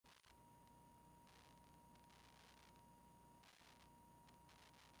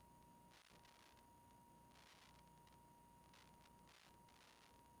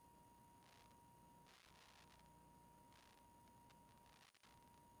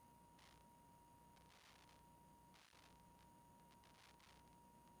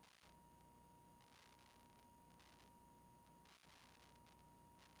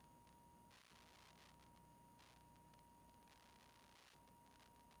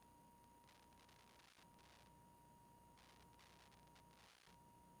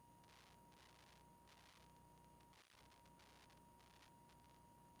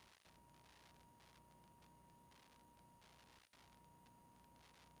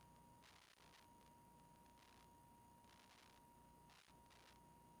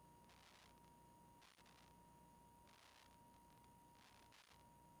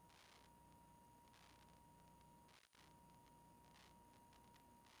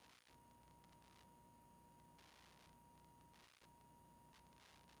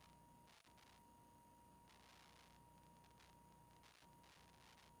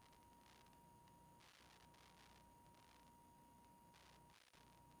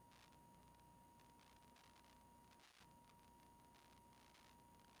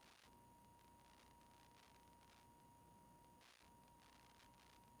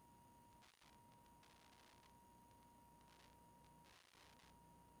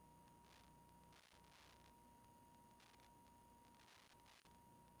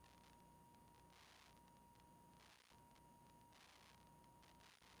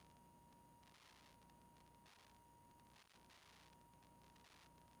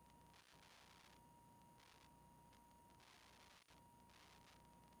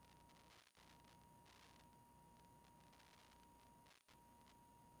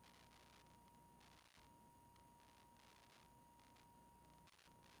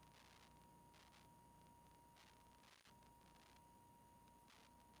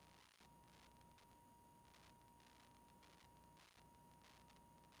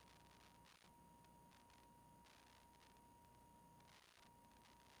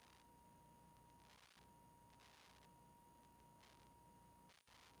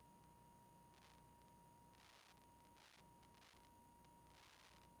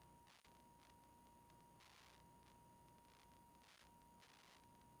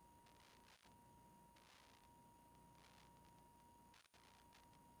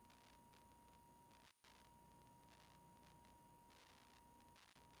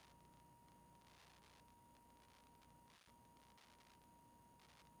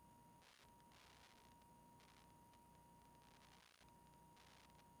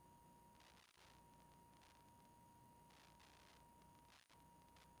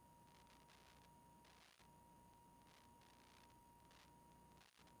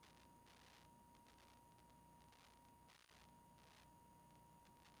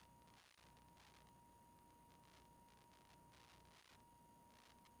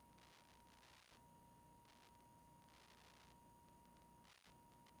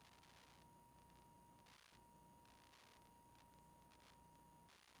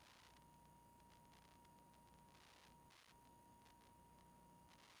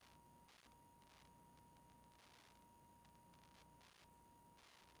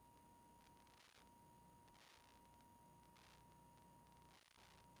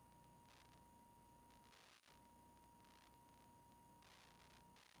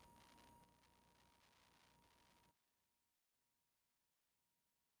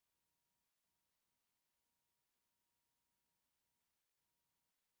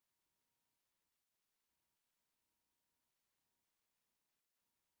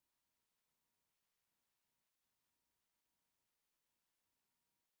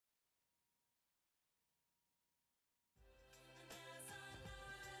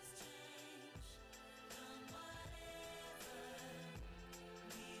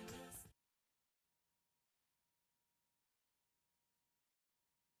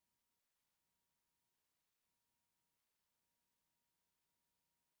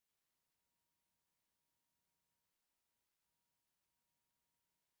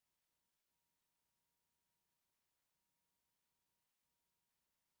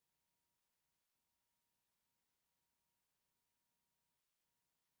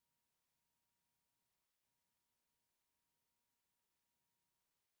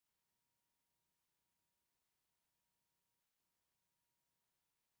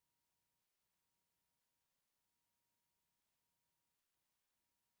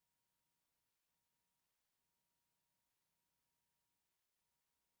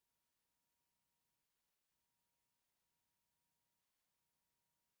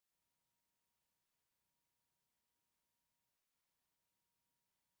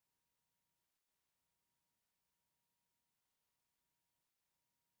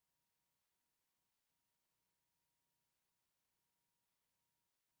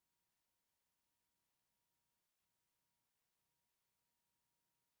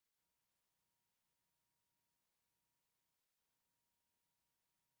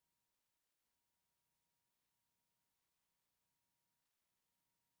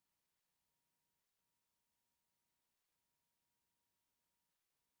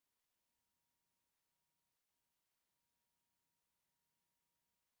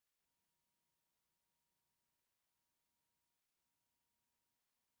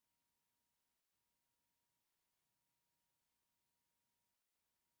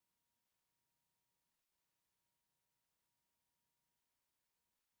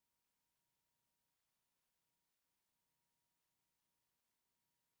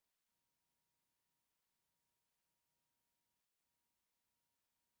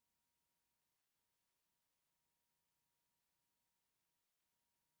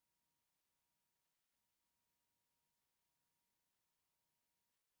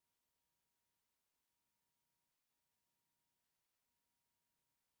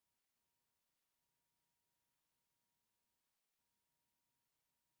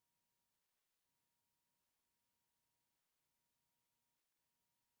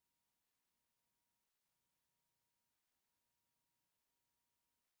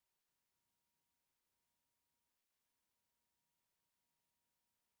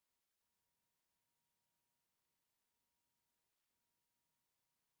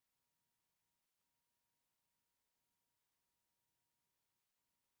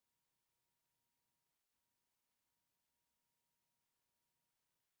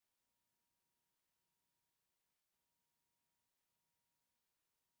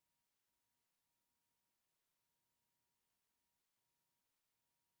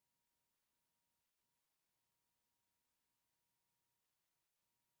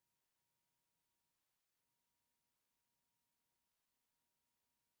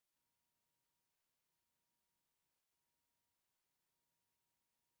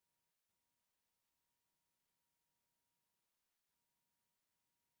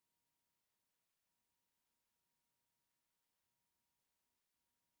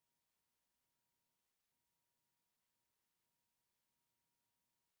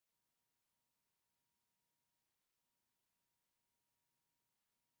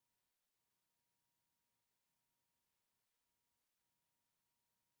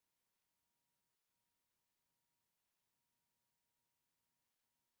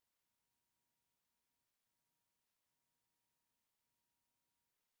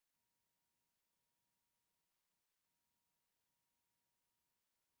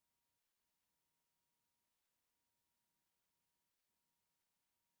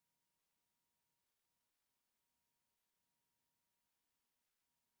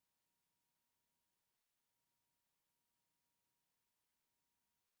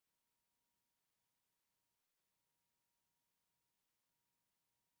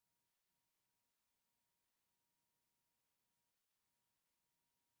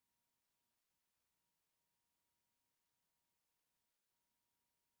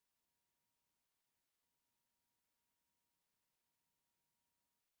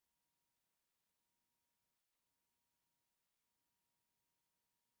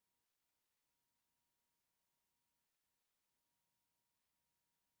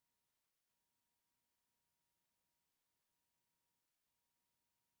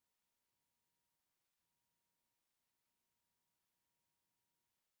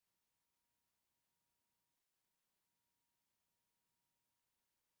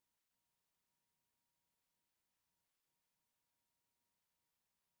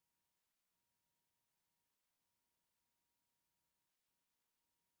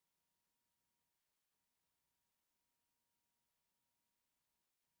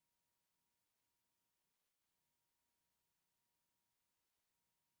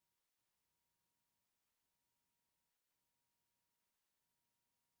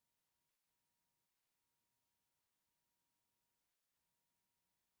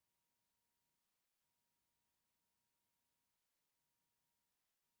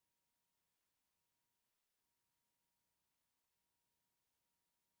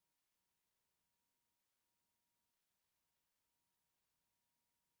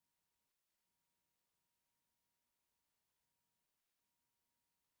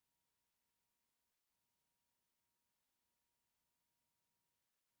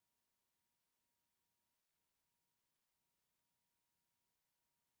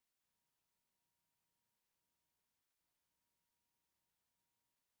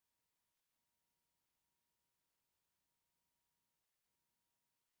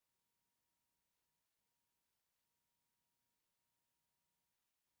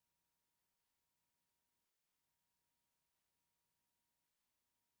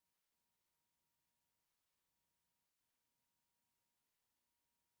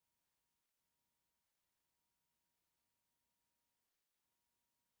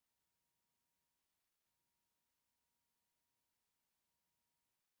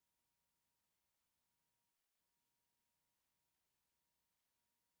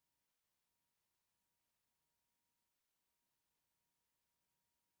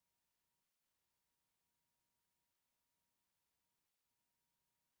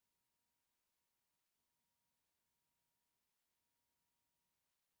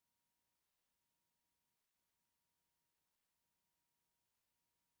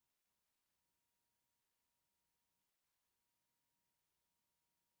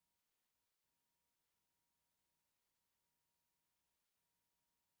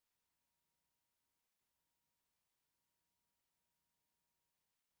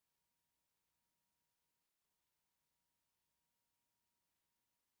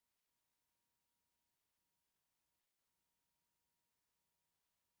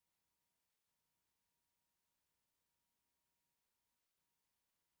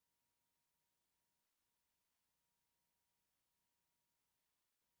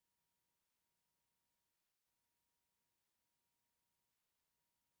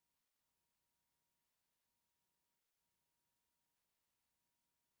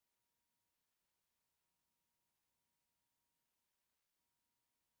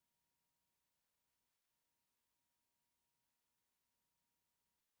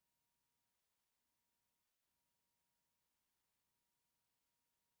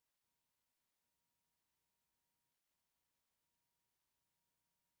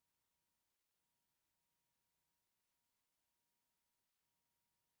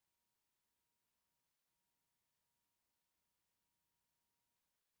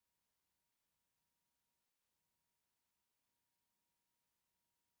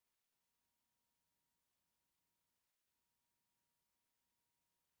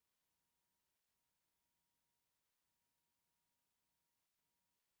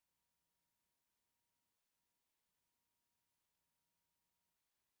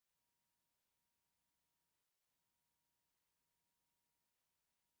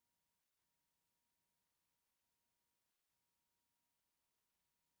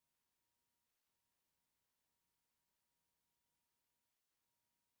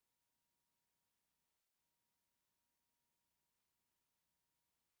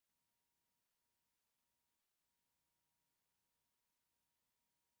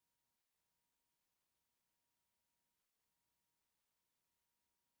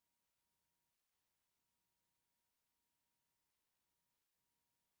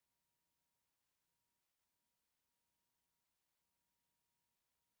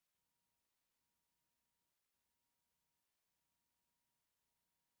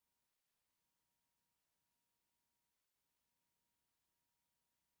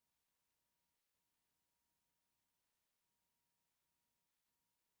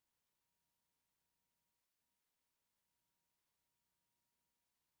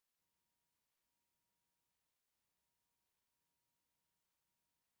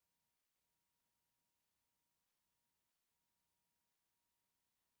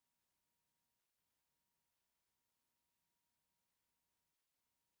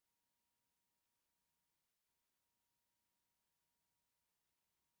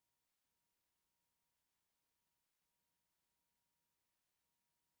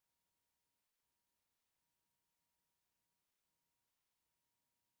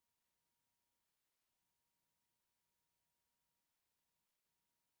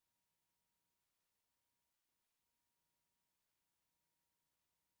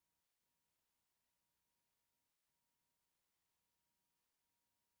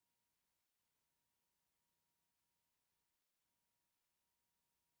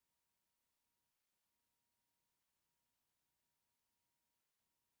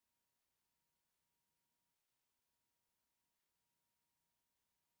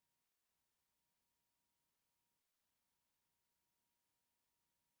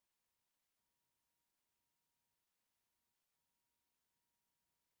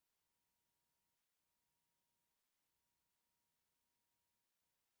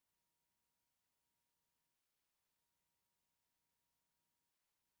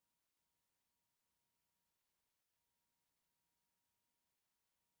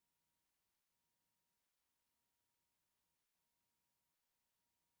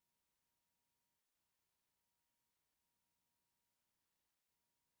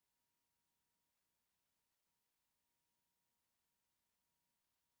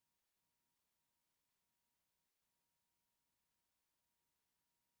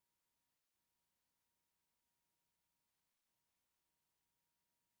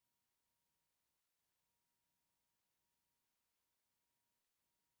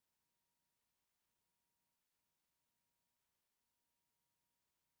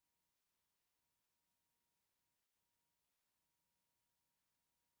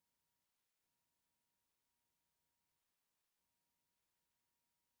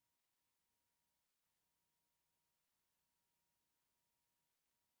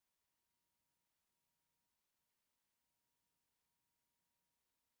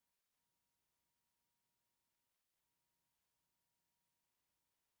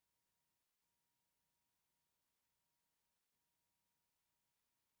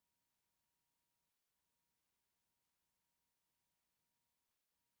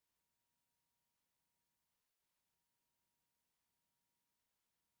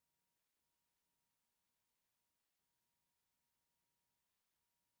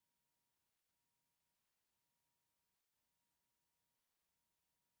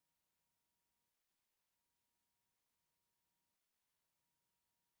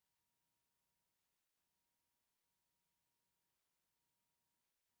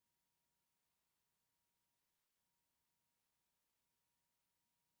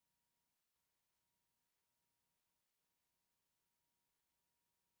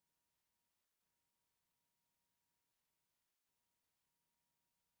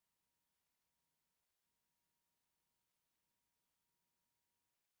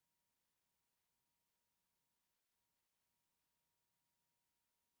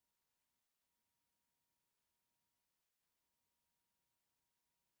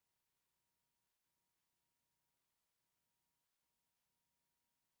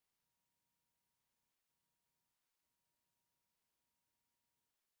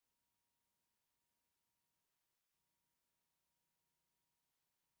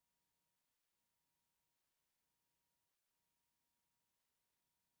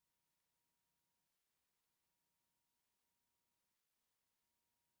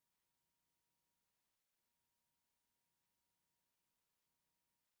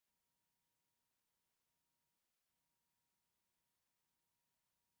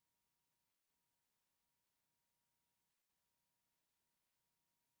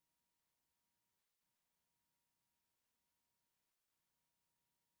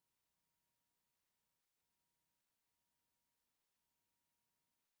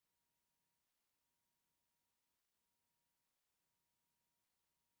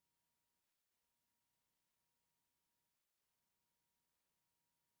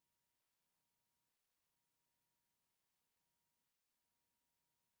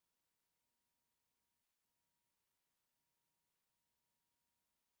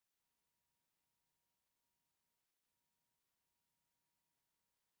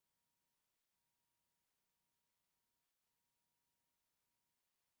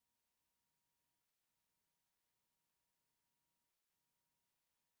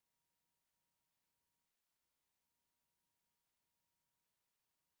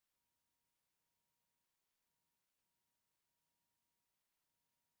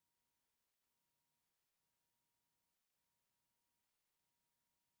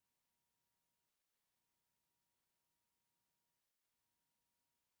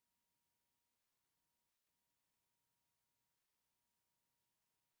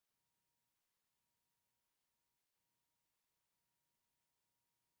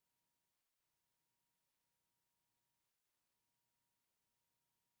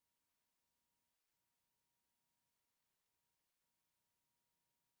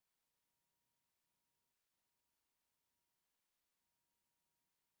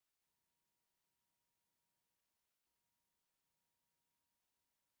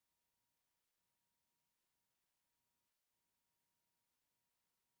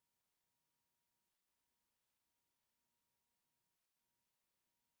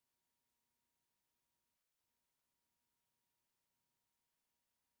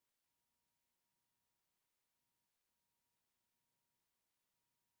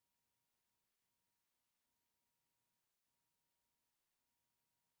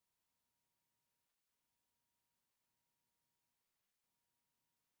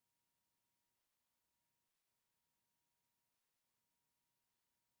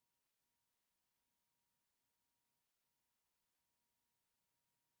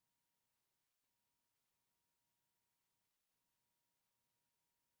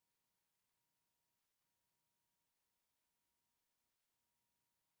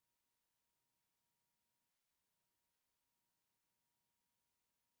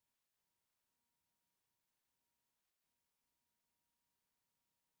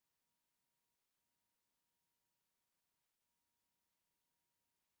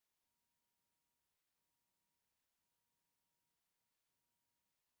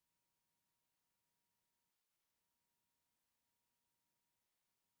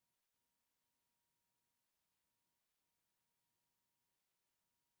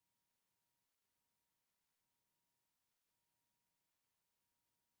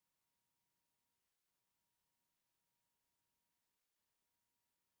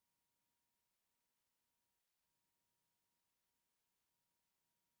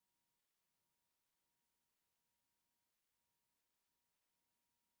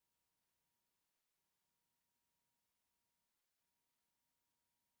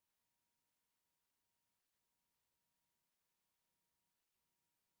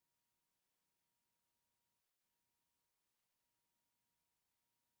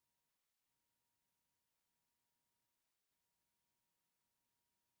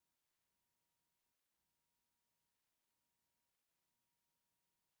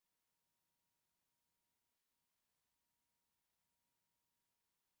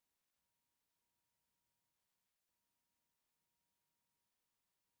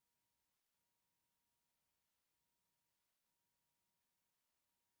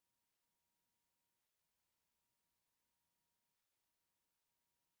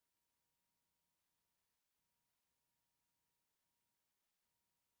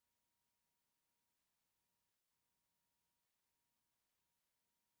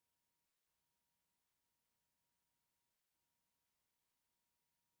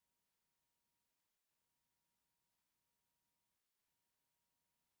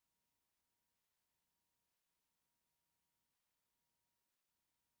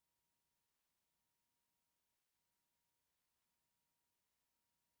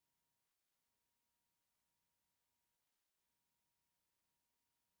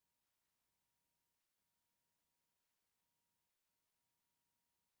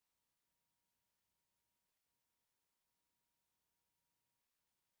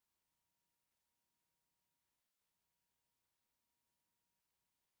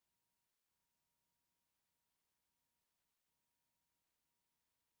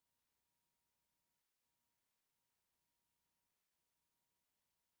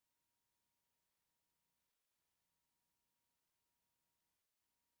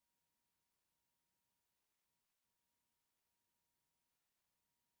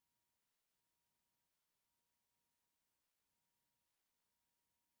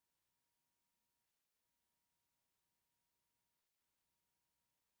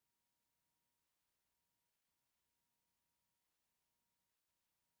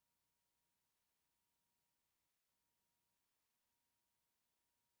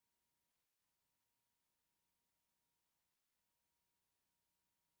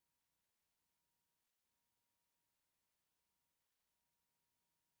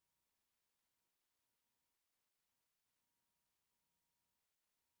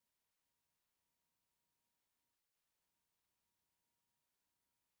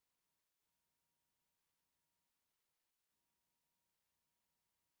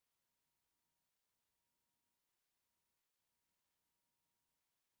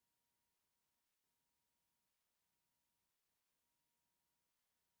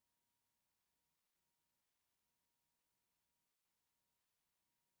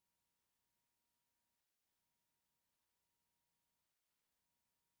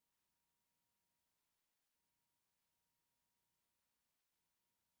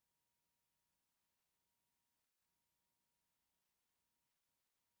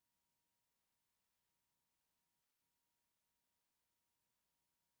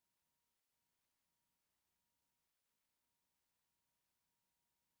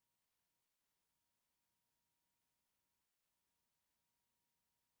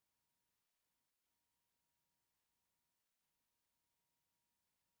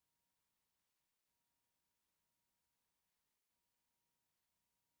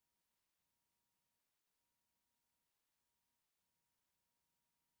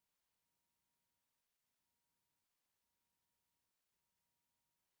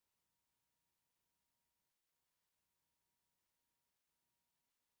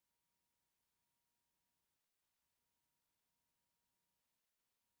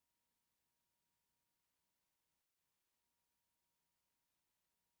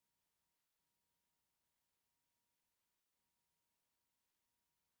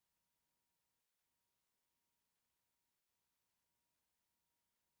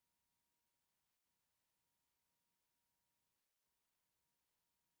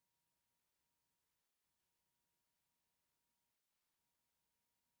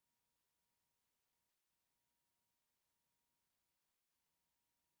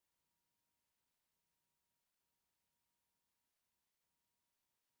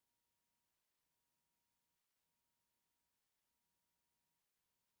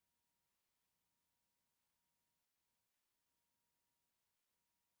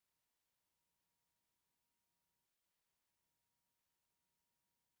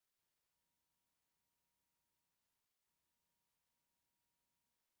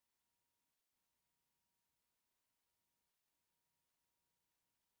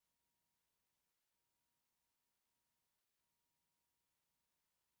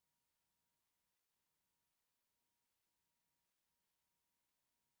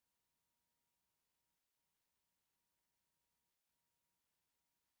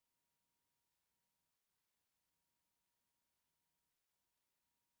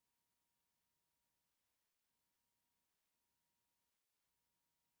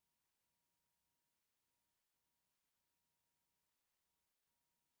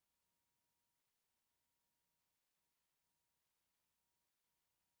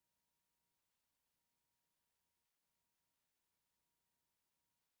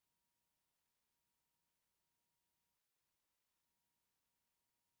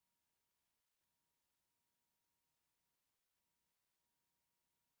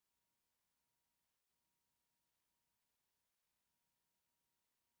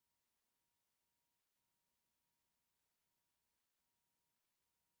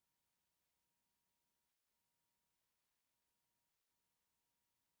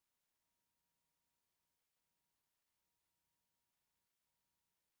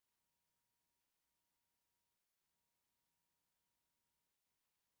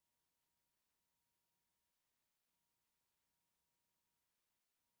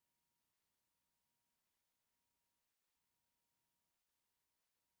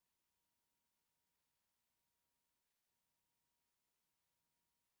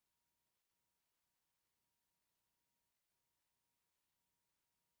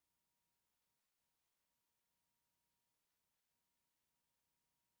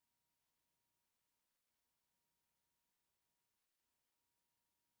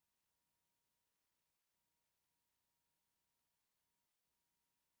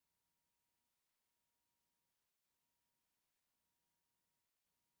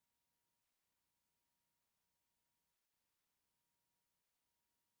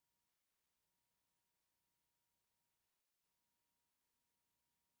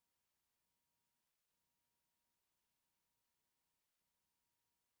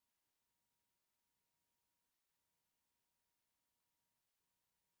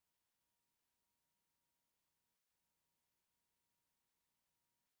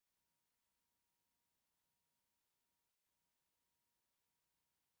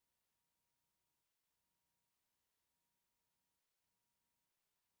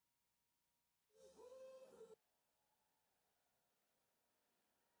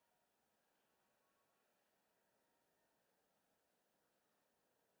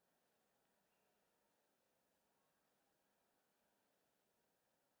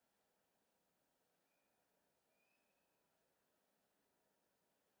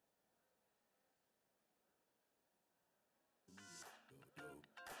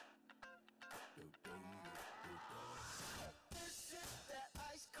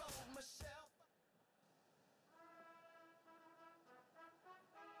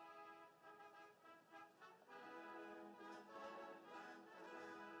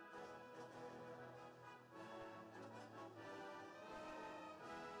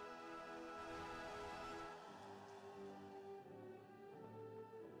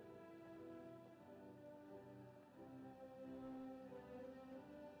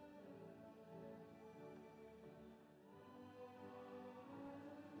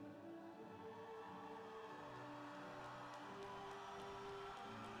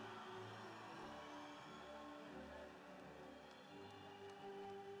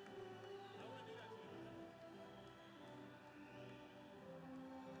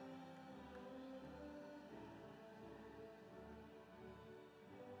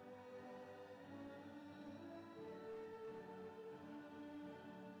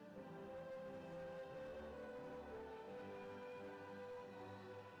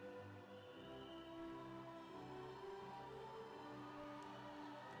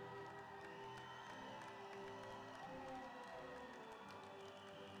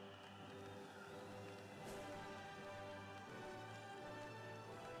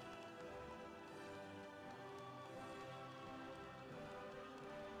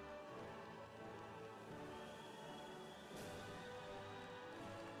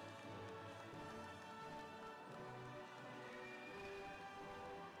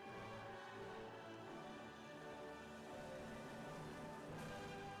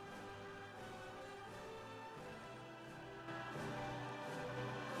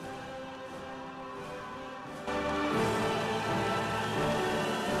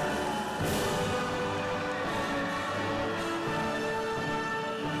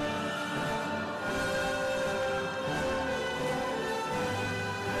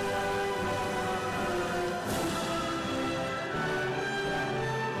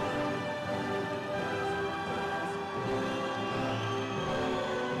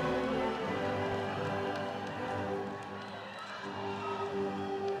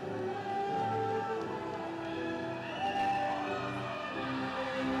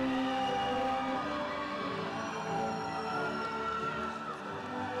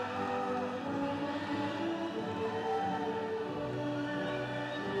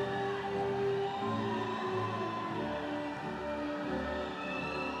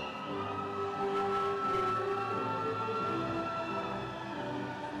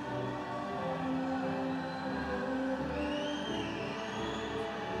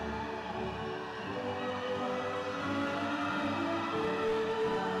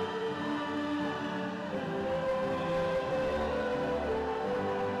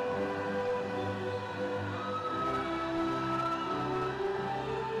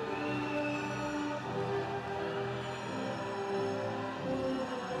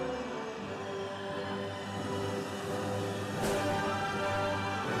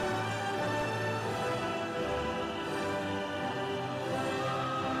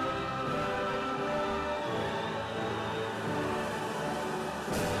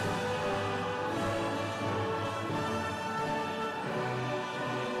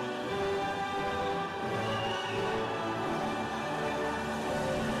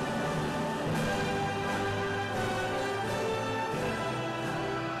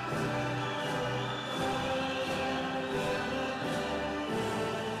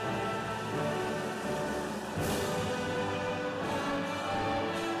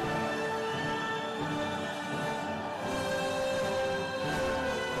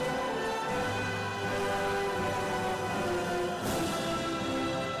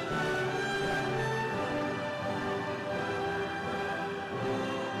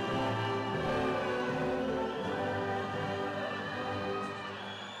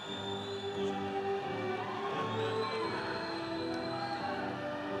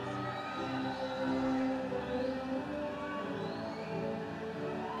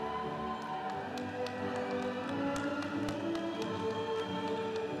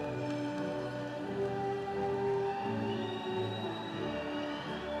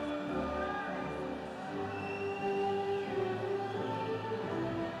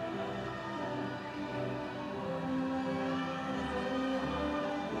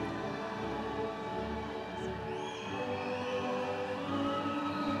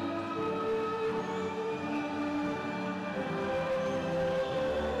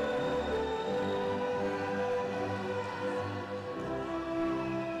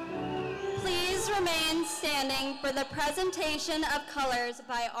remain standing for the presentation of colors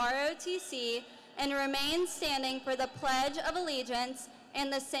by ROTC and remain standing for the Pledge of Allegiance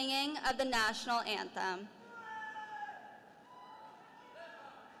and the singing of the national anthem.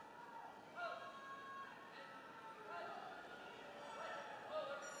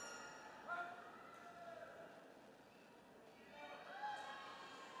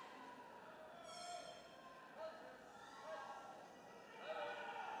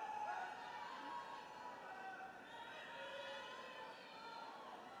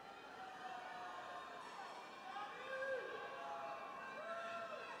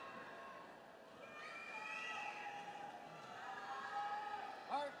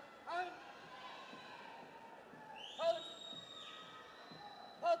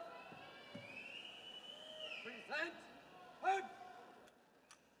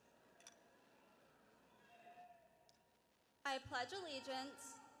 I pledge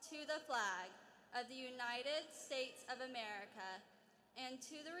allegiance to the flag of the United States of America and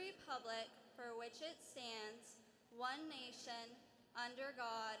to the republic for which it stands, one nation, under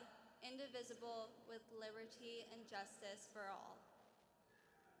God, indivisible, with liberty and justice for all.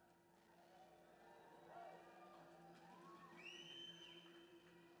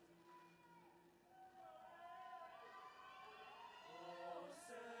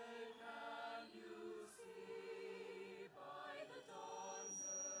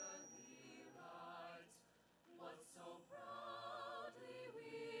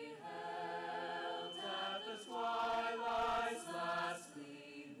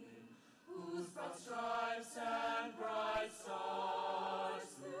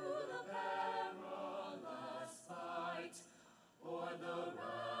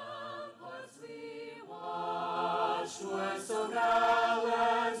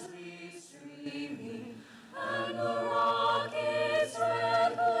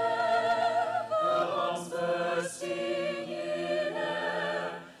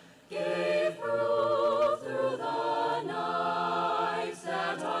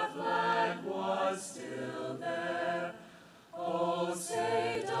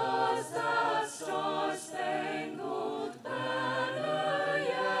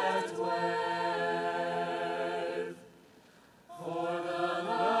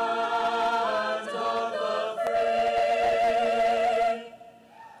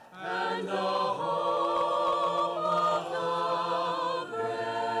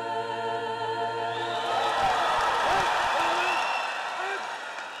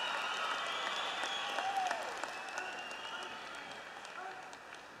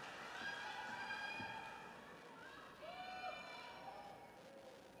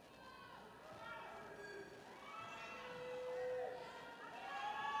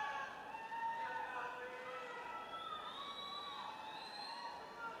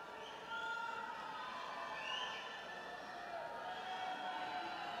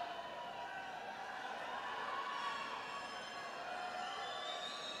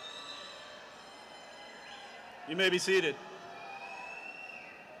 You may be seated.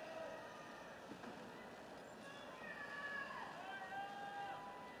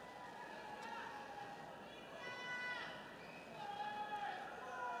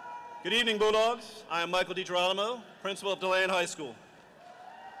 Good evening, Bulldogs. I am Michael DiGirolamo, principal of DeLand High School.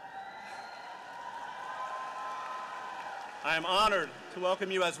 I am honored to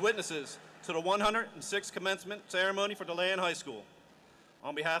welcome you as witnesses to the 106th commencement ceremony for DeLand High School.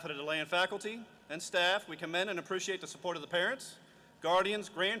 On behalf of the DeLand faculty and staff, we commend and appreciate the support of the parents, guardians,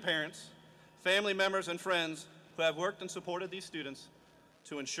 grandparents, family members, and friends who have worked and supported these students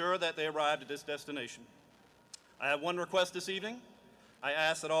to ensure that they arrived at this destination. I have one request this evening. I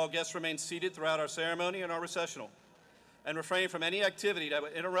ask that all guests remain seated throughout our ceremony and our recessional, and refrain from any activity that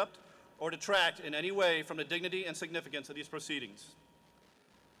would interrupt or detract in any way from the dignity and significance of these proceedings.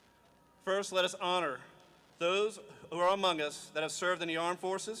 First, let us honor those who are among us that have served in the armed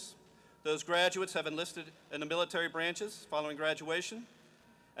forces, those graduates have enlisted in the military branches following graduation,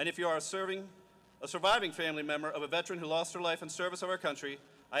 and if you are a surviving family member of a veteran who lost their life in service of our country,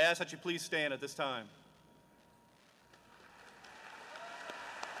 I ask that you please stand at this time.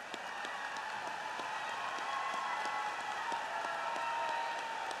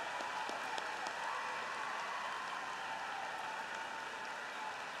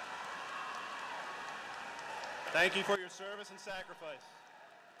 Thank you for your service and sacrifice.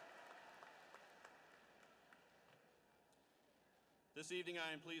 This evening,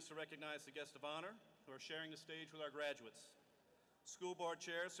 I am pleased to recognize the guests of honor who are sharing the stage with our graduates. School Board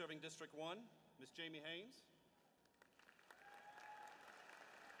Chair serving District 1, Ms. Jamie Haynes.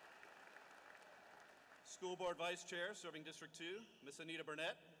 School Board Vice Chair serving District 2, Ms. Anita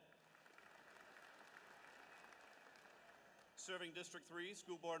Burnett. Serving District 3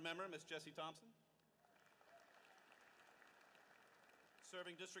 School Board Member, Ms. Jessie Thompson.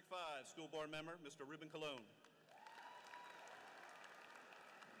 Serving District 5 School Board Member, Mr. Ruben Colon.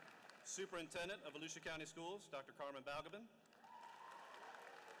 Superintendent of Volusia County Schools, Dr. Carmen Balgobin.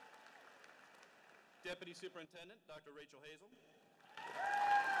 Deputy Superintendent, Dr. Rachel Hazel.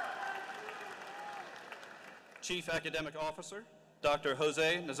 Chief Academic Officer, Dr.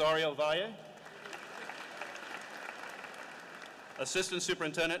 Jose Nazario Valle. Assistant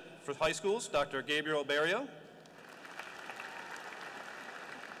Superintendent for High Schools, Dr. Gabriel Barrio.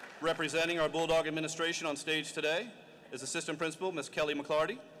 Representing our Bulldog administration on stage today is Assistant Principal, Ms. Kelly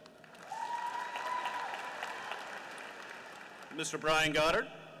McClarty. Mr. Brian Goddard.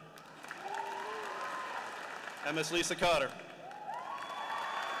 And Ms. Lisa Cotter.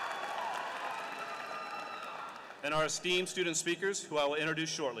 And our esteemed student speakers, who I will introduce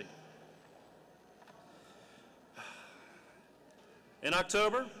shortly. In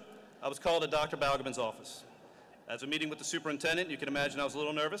October, I was called to Dr. Balgobin's office. As a meeting with the superintendent, you can imagine I was a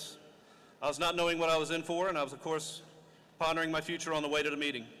little nervous. I was not knowing what I was in for, and I was, of course, pondering my future on the way to the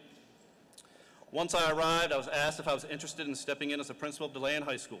meeting. Once I arrived, I was asked if I was interested in stepping in as the principal of DeLand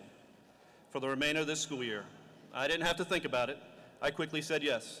High School for the remainder of this school year. I didn't have to think about it. I quickly said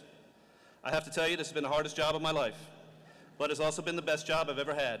yes. I have to tell you, this has been the hardest job of my life, but it's also been the best job I've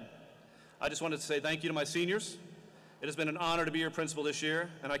ever had. I just wanted to say thank you to my seniors. It has been an honor to be your principal this year,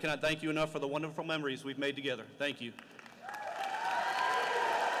 and I cannot thank you enough for the wonderful memories we've made together. Thank you.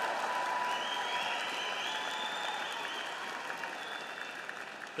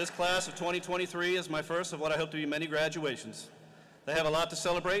 This class of 2023 is my first of what I hope to be many graduations. They have a lot to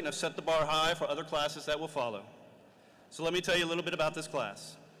celebrate and have set the bar high for other classes that will follow. So let me tell you a little bit about this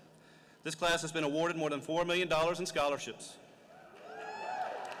class. This class has been awarded more than $4 million in scholarships.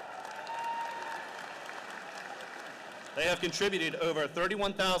 They have contributed over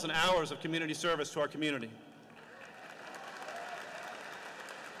 31,000 hours of community service to our community.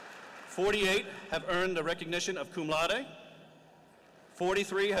 48 have earned the recognition of cum laude,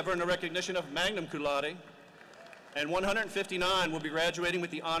 43 have earned the recognition of magna cum laude, and 159 will be graduating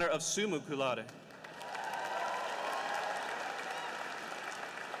with the honor of summa cum laude.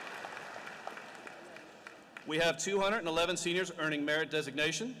 We have 211 seniors earning merit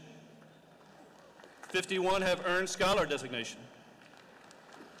designation. 51 have earned scholar designation.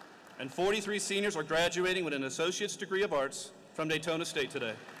 And 43 seniors are graduating with an associate's degree of arts from Daytona State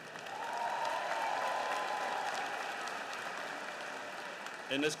today.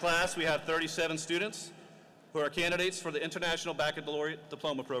 In this class, we have 37 students who are candidates for the International Baccalaureate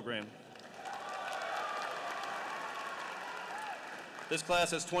Diploma Program. This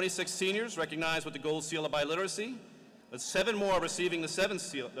class has 26 seniors recognized with the Gold Seal of Biliteracy, with 7 more receiving the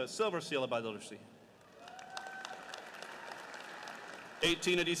Silver Seal of Biliteracy.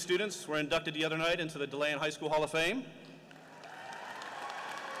 18 of these students were inducted the other night into the DeLand High School Hall of Fame.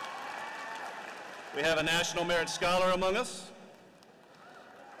 We have a National Merit Scholar among us.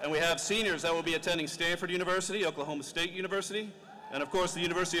 And we have seniors that will be attending Stanford University, Oklahoma State University, and of course the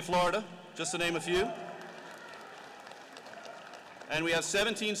University of Florida, just to name a few. And we have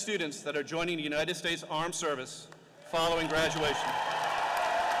 17 students that are joining the United States Armed Service following graduation.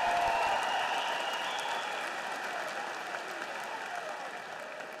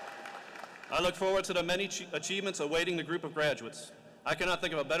 I look forward to the many achievements awaiting the group of graduates. I cannot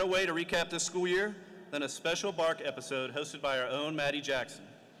think of a better way to recap this school year than a special Bark episode hosted by our own Maddie Jackson.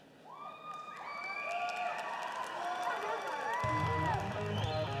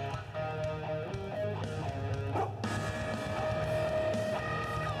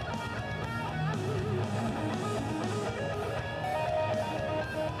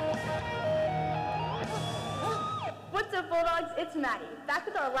 Bulldogs, it's Maddie, back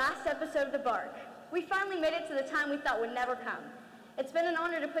with our last episode of The Bark. We finally made it to the time we thought would never come. It's been an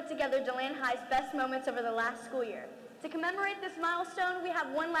honor to put together DeLand High's best moments over the last school year. To commemorate this milestone, we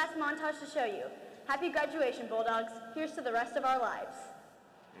have one last montage to show you. Happy graduation, Bulldogs. Here's to the rest of our lives.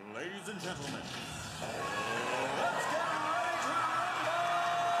 Ladies and gentlemen, let's get ready to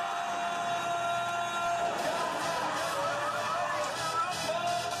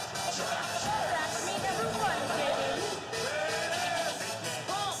That's me, number 1, baby.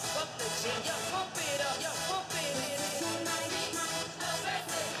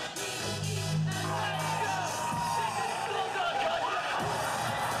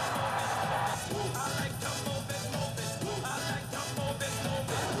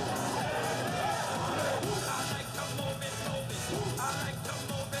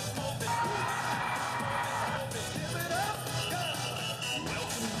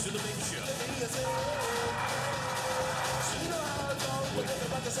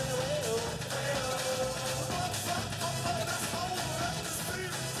 That's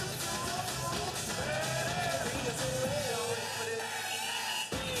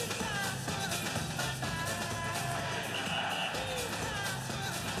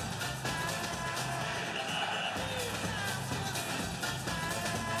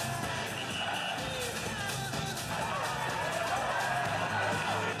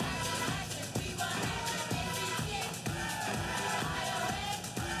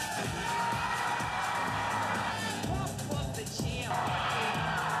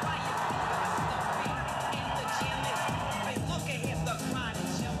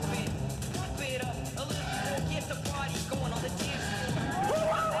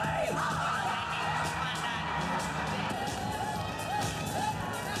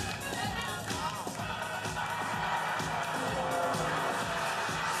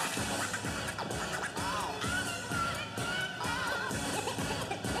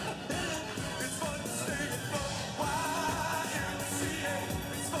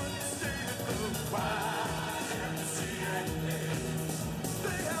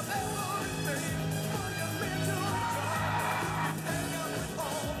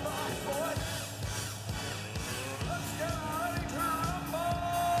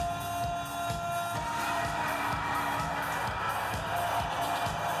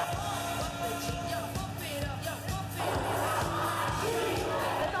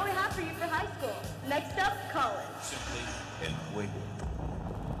all we have for you for high school. Next up, college. Simply and wait.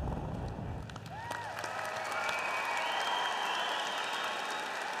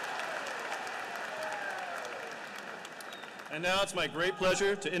 And now it's my great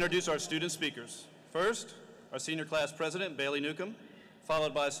pleasure to introduce our student speakers. First, our senior class president, Bailey Newcomb,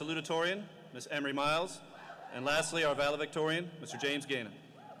 followed by salutatorian, Ms. Emery Miles, and lastly, our valedictorian, Mr. James Gainen.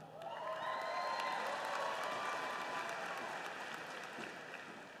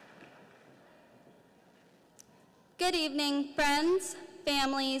 Good evening, friends,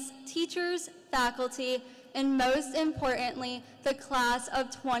 families, teachers, faculty, and most importantly, the class of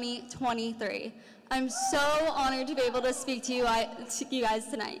 2023. I'm so honored to be able to speak to you guys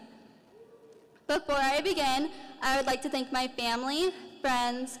tonight. Before I begin, I would like to thank my family,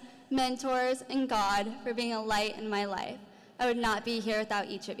 friends, mentors, and God for being a light in my life. I would not be here without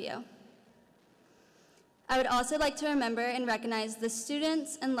each of you. I would also like to remember and recognize the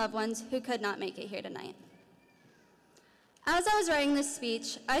students and loved ones who could not make it here tonight. As I was writing this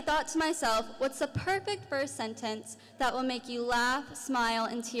speech, I thought to myself, what's the perfect first sentence that will make you laugh, smile,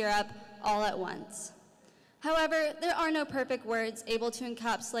 and tear up all at once? However, there are no perfect words able to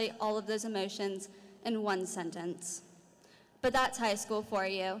encapsulate all of those emotions in one sentence. But that's high school for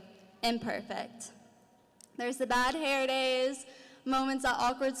you, imperfect. There's the bad hair days, moments at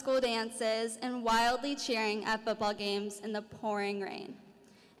awkward school dances, and wildly cheering at football games in the pouring rain.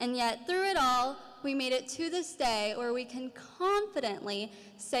 And yet, through it all, we made it to this day where we can confidently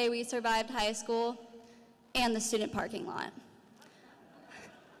say we survived high school and the student parking lot.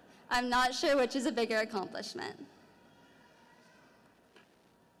 I'm not sure which is a bigger accomplishment.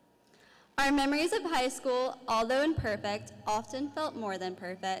 Our memories of high school, although imperfect, often felt more than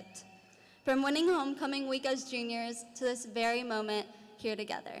perfect. From winning homecoming week as juniors to this very moment here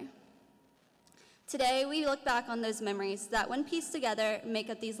together. Today, we look back on those memories that, when pieced together,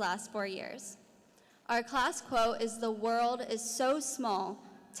 make up these last 4 years. Our class quote is, "The world is so small,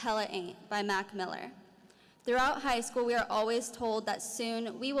 tell it ain't," by Mac Miller. Throughout high school, we are always told that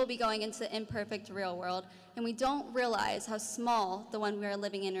soon we will be going into the imperfect real world, and we don't realize how small the one we are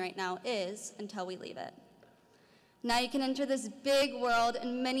living in right now is until we leave it. Now you can enter this big world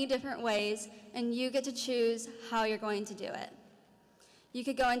in many different ways, and you get to choose how you're going to do it. You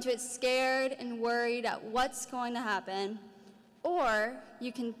could go into it scared and worried at what's going to happen, or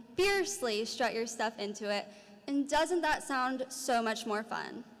you can fiercely strut your stuff into it, and doesn't that sound so much more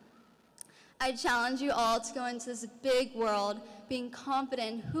fun? I challenge you all to go into this big world being confident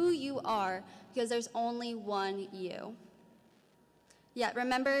in who you are, because there's only one you. Yet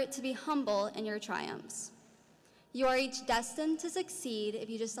remember to be humble in your triumphs. You are each destined to succeed if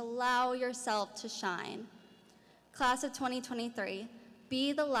you just allow yourself to shine. Class of 2023,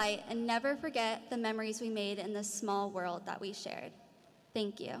 be the light and never forget the memories we made in this small world that we shared.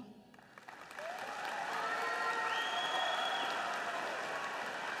 Thank you.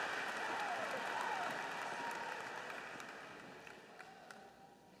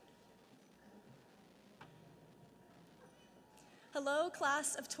 Hello,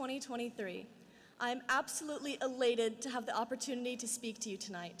 class of 2023. I'm absolutely elated to have the opportunity to speak to you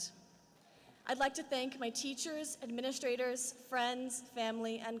tonight. I'd like to thank my teachers, administrators, friends,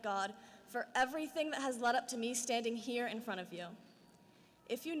 family, and God for everything that has led up to me standing here in front of you.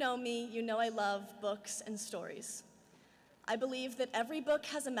 If you know me, you know I love books and stories. I believe that every book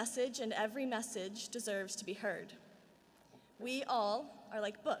has a message and every message deserves to be heard. We all are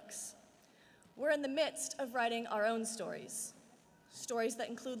like books. We're in the midst of writing our own stories. Stories that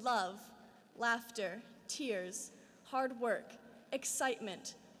include love, laughter, tears, hard work,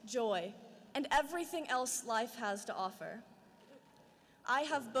 excitement, joy, and everything else life has to offer. I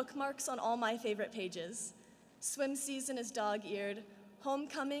have bookmarks on all my favorite pages. Swim season is dog-eared,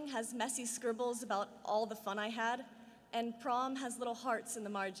 homecoming has messy scribbles about all the fun I had, and prom has little hearts in the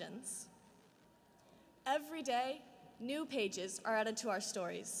margins. Every day, new pages are added to our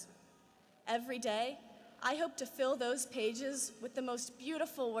stories. Every day, I hope to fill those pages with the most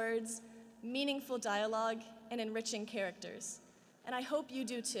beautiful words, meaningful dialogue, and enriching characters. And I hope you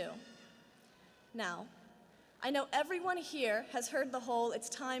do too. Now, I know everyone here has heard the whole "it's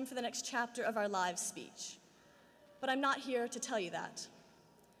time for the next chapter of our lives" speech, but I'm not here to tell you that.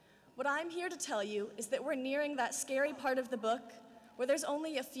 What I'm here to tell you is that we're nearing that scary part of the book where there's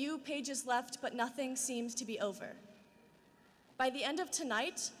only a few pages left, but nothing seems to be over. By the end of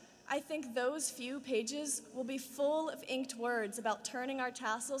tonight, I think those few pages will be full of inked words about turning our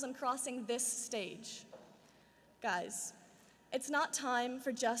tassels and crossing this stage. Guys, it's not time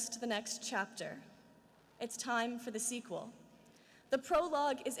for just the next chapter. It's time for the sequel. The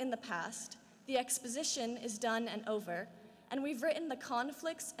prologue is in the past, the exposition is done and over, and we've written the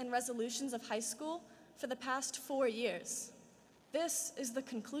conflicts and resolutions of high school for the past 4 years. This is the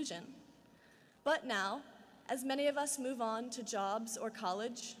conclusion. But now, as many of us move on to jobs or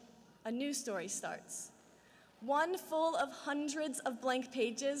college, a new story starts. One full of hundreds of blank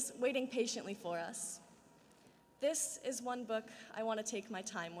pages waiting patiently for us. This is one book I want to take my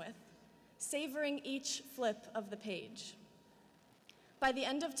time with, savoring each flip of the page. By the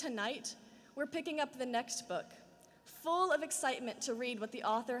end of tonight, we're picking up the next book, full of excitement to read what the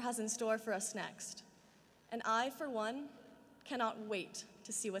author has in store for us next. And I, for one, cannot wait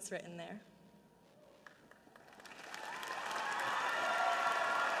to see what's written there.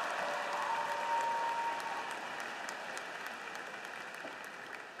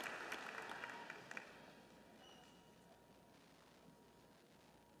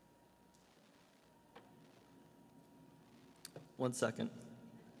 One second.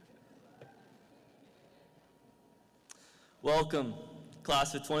 Welcome,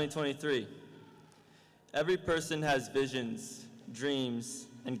 class of 2023. Every person has visions, dreams,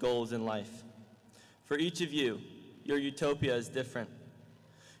 and goals in life. For each of you, your utopia is different.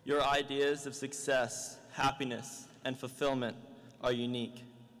 Your ideas of success, happiness, and fulfillment are unique.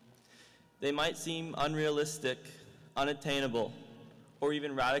 They might seem unrealistic, unattainable, or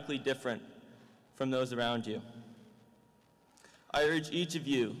even radically different from those around you. I urge each of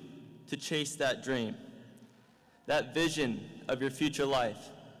you to chase that dream, that vision of your future life,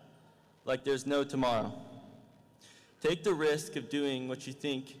 like there's no tomorrow. Take the risk of doing what you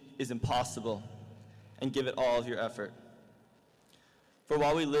think is impossible and give it all of your effort. For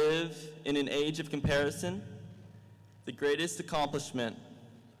while we live in an age of comparison, the greatest accomplishment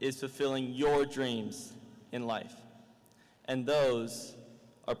is fulfilling your dreams in life, and those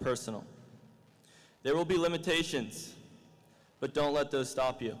are personal. There will be limitations, but don't let those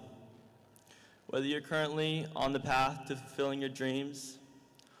stop you. Whether you're currently on the path to fulfilling your dreams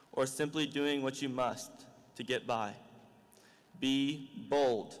or simply doing what you must to get by, be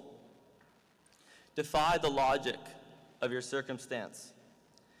bold. Defy the logic of your circumstance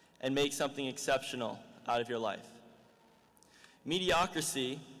and make something exceptional out of your life.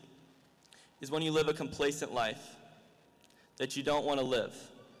 Mediocrity is when you live a complacent life that you don't want to live.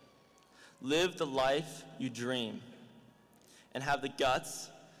 Live the life you dream and have the guts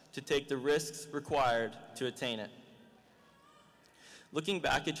to take the risks required to attain it. Looking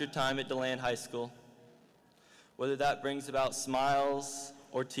back at your time at DeLand High School, whether that brings about smiles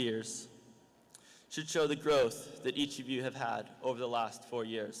or tears, should show the growth that each of you have had over the last 4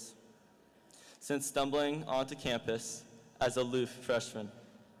 years, since stumbling onto campus as a aloof freshman.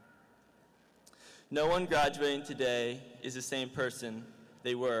 No one graduating today is the same person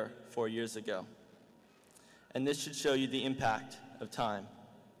they were 4 years ago. And this should show you the impact of time.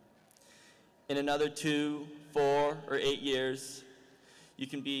 In another 2, 4, or 8 years, you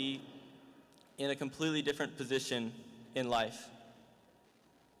can be in a completely different position in life.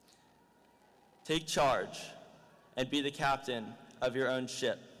 Take charge and be the captain of your own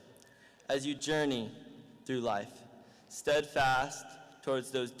ship as you journey through life, steadfast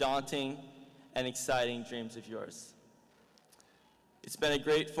towards those daunting and exciting dreams of yours. It's been a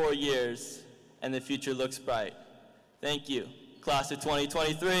great 4 years, and the future looks bright. Thank you, class of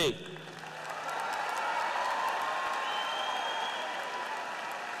 2023.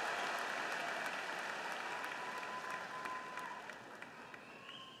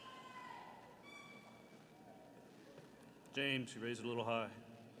 James, you raised it a little high.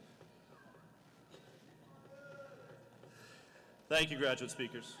 Thank you, graduate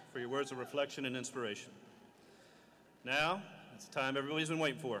speakers, for your words of reflection and inspiration. Now, it's the time everybody's been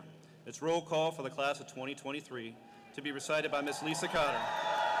waiting for. It's roll call for the class of 2023 to be recited by Miss Lisa Cotter.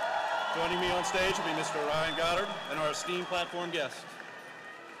 Joining me on stage will be Mr. Ryan Goddard and our esteemed platform guest.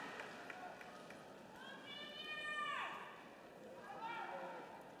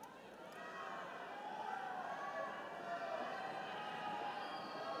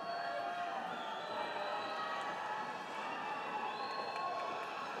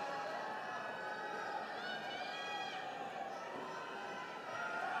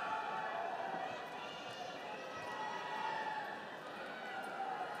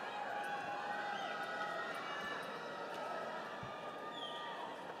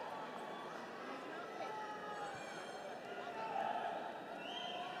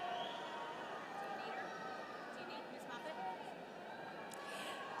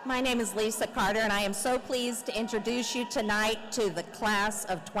 My name is Lisa Carter, and I am so pleased to introduce you tonight to the class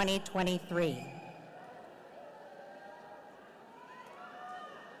of 2023.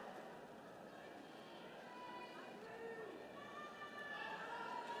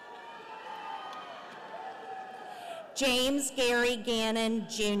 James Gary Gannon,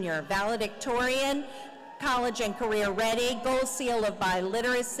 Jr., valedictorian, college and career ready, gold seal of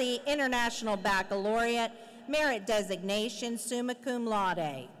biliteracy, international baccalaureate, merit designation, summa cum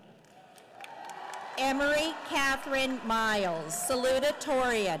laude. Emery Catherine Miles,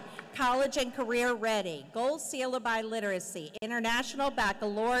 salutatorian, college and career ready, gold seal of biliteracy, international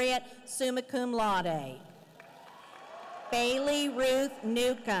baccalaureate, summa cum laude. Bailey Ruth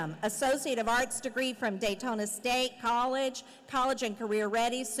Newcomb, Associate of Arts degree from Daytona State College, college and career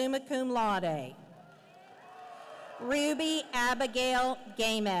ready, summa cum laude. Ruby Abigail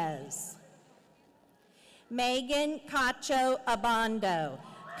Gamez. Megan Cacho Abando,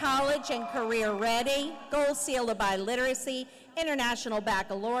 college and career ready, gold seal of biliteracy, international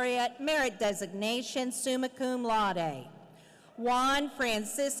baccalaureate, merit designation, summa cum laude. Juan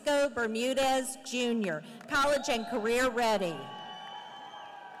Francisco Bermudez, Jr., college and career ready.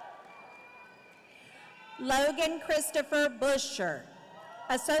 Logan Christopher Busher,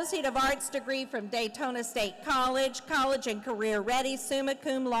 Associate of Arts degree from Daytona State College, college and career ready, summa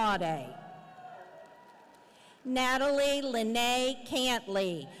cum laude. Natalie Lene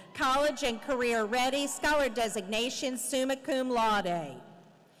Cantley, college and career ready, scholar designation, summa cum laude.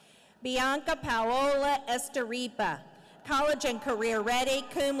 Bianca Paola Esteripa, college and career ready,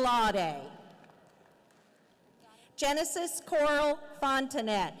 cum laude. Genesis Coral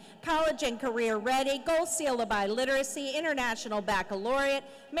Fontanet, college and career ready, gold seal of biliteracy, international baccalaureate,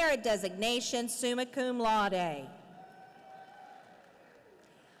 merit designation, summa cum laude.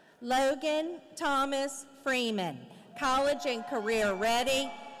 Logan Thomas Freeman, college and career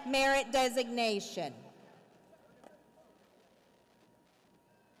ready, merit designation.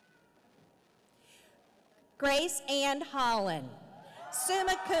 Grace Ann Holland,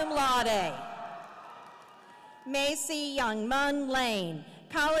 summa cum laude. Macy Youngmun Lane,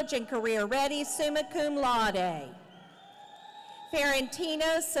 college and career ready, summa cum laude.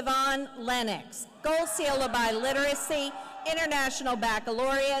 Ferentino Savan Lennox, gold seal of biliteracy, international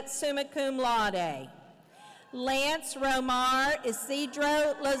baccalaureate, summa cum laude. Lance Romar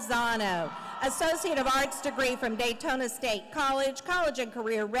Isidro Lozano, Associate of Arts degree from Daytona State College, college and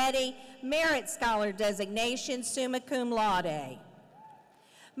career ready, merit scholar designation, summa cum laude.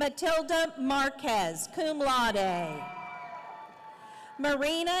 Matilda Marquez, cum laude.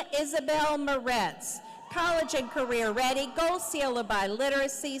 Marina Isabel Moretz, college and career ready, gold seal of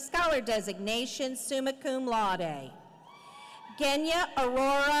biliteracy, scholar designation, summa cum laude. Genya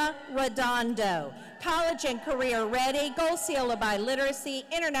Aurora Redondo, college and career ready, gold seal of biliteracy,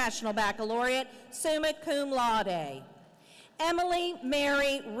 international baccalaureate, summa cum laude. Emily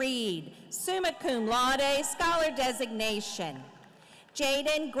Mary Reed, summa cum laude, scholar designation.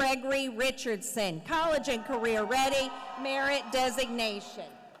 Jaden Gregory Richardson, college and career ready, merit designation.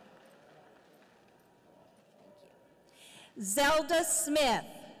 Zelda Smith.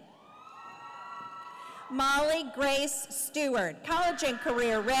 Molly Grace Stewart, college and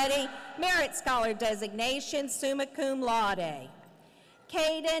career ready, merit scholar designation, summa cum laude.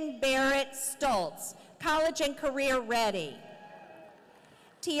 Caden Barrett Stoltz, college and career ready.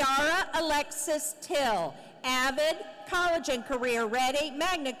 Tiara Alexis Till, avid, college and career ready,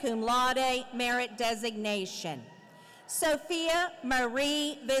 magna cum laude, merit designation. Sophia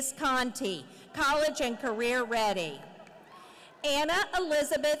Marie Visconti, college and career ready. Anna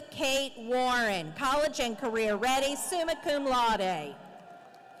Elizabeth Kate Warren, college and career ready, summa cum laude.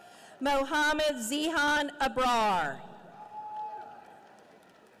 Mohammed Zihan Abrar.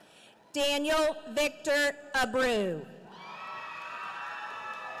 Daniel Victor Abreu.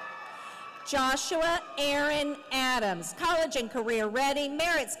 Joshua Aaron Adams, college and career ready,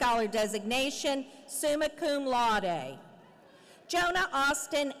 Merit Scholar designation, summa cum laude. Jonah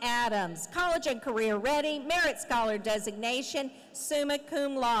Austin Adams, college and career ready, Merit Scholar designation, summa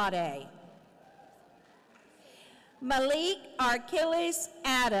cum laude. Malik Archilis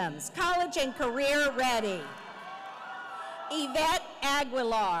Adams, college and career ready. Yvette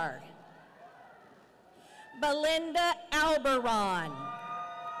Aguilar. Belinda Alberon.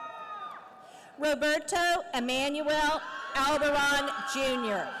 Roberto Emmanuel Alberon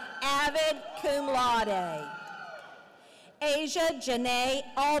Jr., avid cum laude. Asia Janae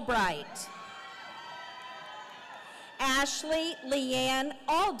Albright. Ashley Leanne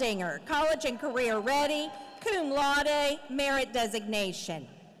Aldinger, college and career ready, cum laude, merit designation.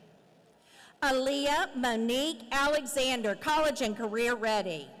 Aaliyah Monique Alexander, college and career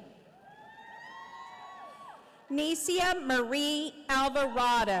ready. Necia Marie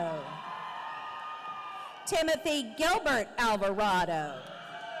Alvarado. Timothy Gilbert Alvarado.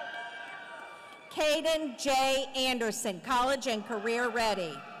 Caden J. Anderson, college and career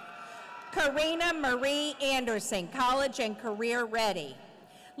ready. Karina Marie Anderson, college and career ready.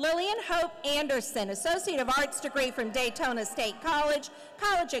 Lillian Hope Anderson, Associate of Arts degree from Daytona State College,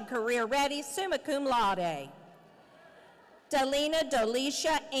 college and career ready, summa cum laude. Delina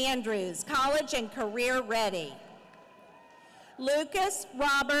Dolicia Andrews, college and career ready. Lucas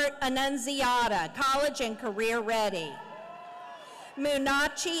Robert Annunziata, college and career ready.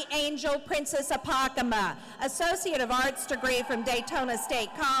 Munachi Angel Princess Apakama, Associate of Arts degree from Daytona State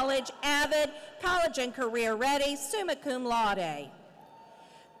College, avid, college and career ready, summa cum laude.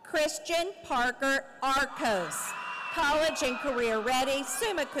 Christian Parker Arcos, college and career ready,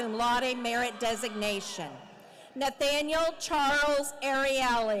 summa cum laude, merit designation. Nathaniel Charles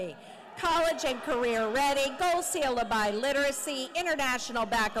Ariely, college and career ready, Gold Seal of Biliteracy, International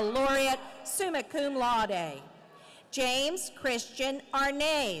Baccalaureate, summa cum laude. James Christian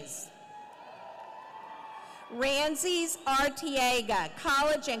Arnaiz. Ranzis Artiega,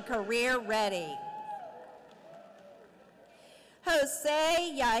 college and career ready.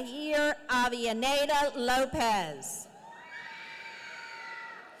 Jose Yahir Avianeda Lopez.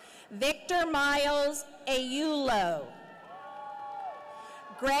 Victor Miles Ayulo.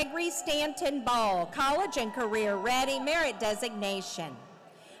 Gregory Stanton Ball, college and career ready, merit designation.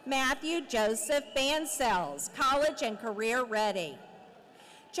 Matthew Joseph Bansells, college and career ready.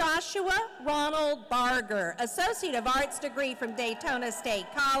 Joshua Ronald Barger, Associate of Arts degree from Daytona State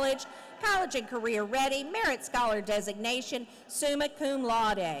College, college and career ready, Merit Scholar designation, summa cum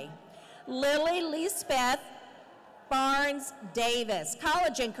laude. Lily Lisbeth Barnes Davis,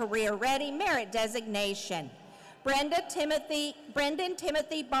 college and career ready, merit designation. Brendan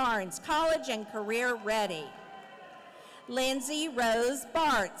Timothy Barnes, college and career ready. Lindsay Rose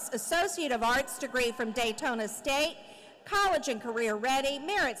Bartz, Associate of Arts degree from Daytona State, college and career ready,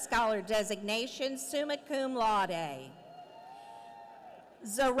 Merit Scholar designation, summa cum laude.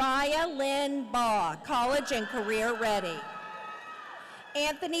 Zariah Lynn Baugh, college and career ready.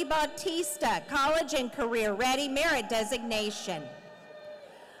 Anthony Bautista, college and career ready, merit designation.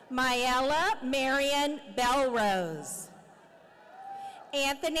 Myella Marion Belrose.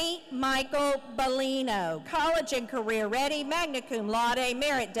 Anthony Michael Bellino, college and career ready, magna cum laude,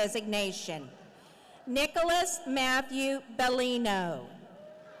 merit designation. Nicholas Matthew Bellino.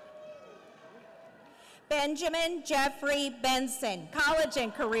 Benjamin Jeffrey Benson, college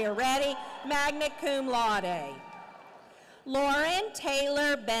and career ready, magna cum laude. Lauren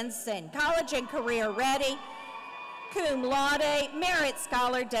Taylor Benson, college and career ready, cum laude, merit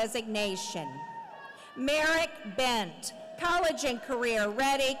scholar designation. Merrick Bent, college and career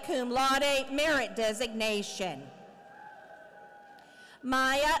ready, cum laude, merit designation.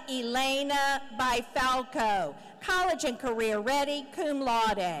 Maya Elena Bifalco, college and career ready, cum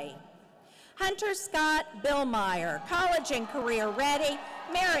laude. Hunter Scott Billmeyer, college and career ready,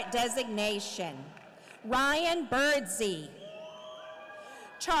 merit designation. Ryan Birdsey.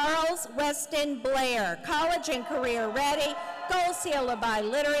 Charles Weston Blair, college and career ready, Gold Seal of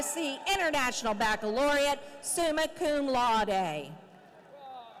Biliteracy, International Baccalaureate, summa cum laude.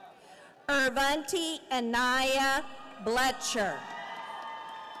 Irvanti Anaya Bletcher.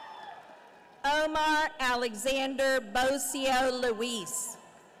 Omar Alexander Bocio Luis.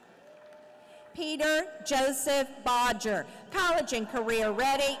 Peter Joseph Bodger, college and career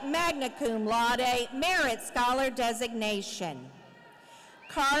ready, magna cum laude, merit scholar designation.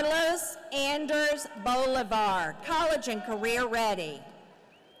 Carlos Anders Bolivar, college and career ready.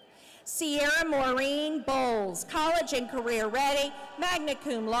 Sierra Maureen Bowles, college and career ready, magna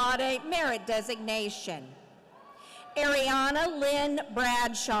cum laude, merit designation. Ariana Lynn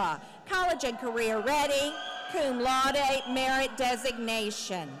Bradshaw, college and career ready, cum laude, merit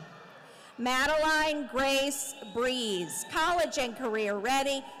designation. Madeline Grace Breeze, college and career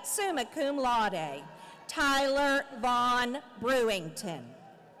ready, summa cum laude. Tyler Vaughn Brewington.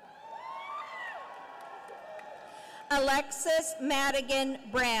 Alexis Madigan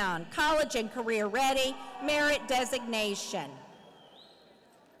Brown, college and career ready, merit designation.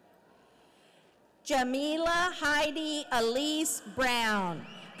 Jamila Heidi Elise Brown,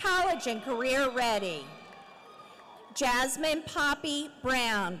 college and career ready. Jasmine Poppy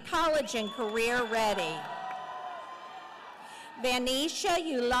Brown, college and career ready. Vanisha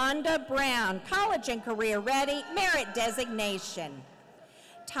Yolanda Brown, college and career ready, merit designation.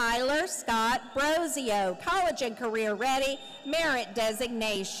 Tyler Scott Brozio, college and career ready, merit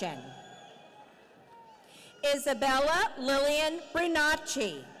designation. Isabella Lillian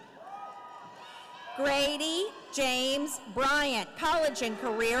Brunacci. Grady James Bryant, college and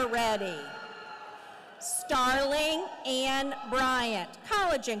career ready. Starling Ann Bryant,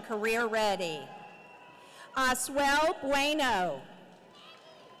 college and career ready. Oswell Bueno.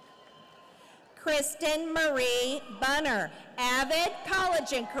 Kristen Marie Bunner, avid,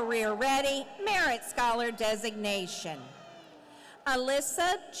 college and career ready, merit scholar designation.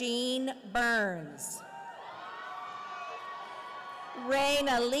 Alyssa Jean Burns. Rain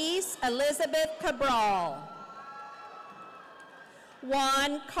Elise Elizabeth Cabral.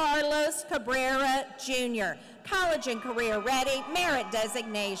 Juan Carlos Cabrera Jr., college and career ready, merit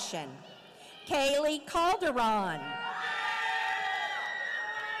designation. Kaylee Calderon.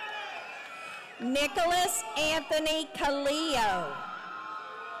 Nicholas Anthony Calillo.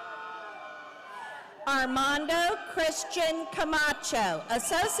 Armando Christian Camacho,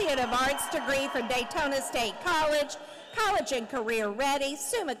 Associate of Arts degree from Daytona State College, college and career ready,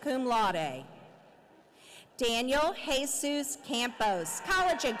 summa cum laude. Daniel Jesus Campos,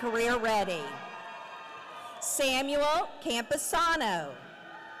 college and career ready. Samuel Camposano.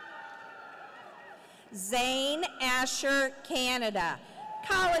 Zane Asher Canada,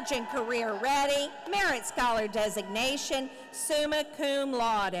 college and career ready, merit scholar designation, summa cum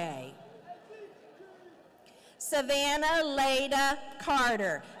laude. Savannah Leda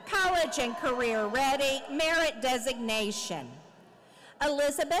Carter, college and career ready, merit designation.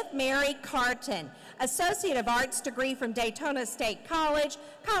 Elizabeth Mary Carton, Associate of Arts degree from Daytona State College,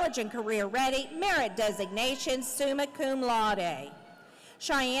 college and career ready, merit designation, summa cum laude.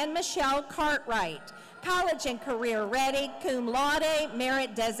 Cheyenne Michelle Cartwright, college and career ready, cum laude,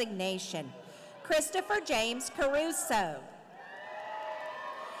 merit designation. Christopher James Caruso.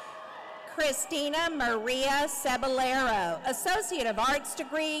 Christina Maria Ceballero, Associate of Arts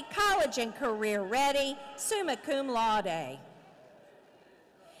degree, college and career ready, summa cum laude.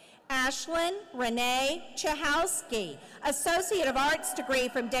 Ashlyn Renee Chahowski, Associate of Arts degree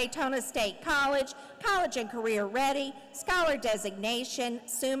from Daytona State College, college and career ready, scholar designation,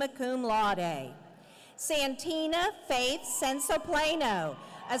 summa cum laude. Santina Faith Sensoplano,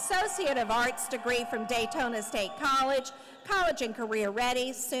 Associate of Arts degree from Daytona State College, college and career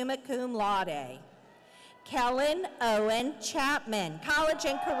ready, summa cum laude. Kellen Owen Chapman, college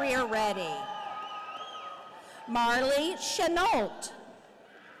and career ready. Marley Chenault.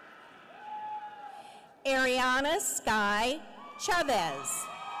 Ariana Sky Chavez.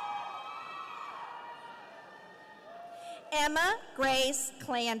 Emma Grace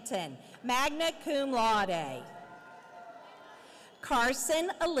Clanton, magna cum laude.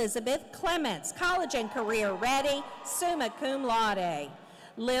 Carson Elizabeth Clements, college and career ready, summa cum laude.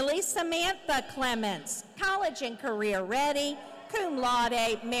 Lily Samantha Clements, college and career ready, cum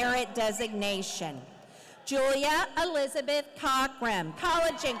laude, merit designation. Julia Elizabeth Cochran,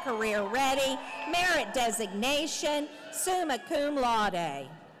 college and career ready, merit designation, summa cum laude.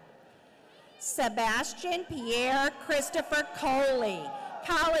 Sebastian Pierre Christopher Coley,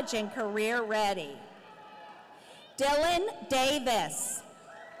 college and career ready. Dylan Davis.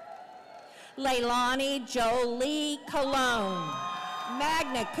 Leilani Jolie Cologne,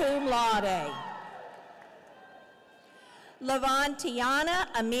 magna cum laude.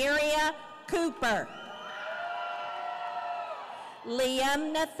 Lavantiana Amiria Cooper.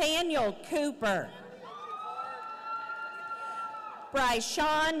 Liam Nathaniel Cooper.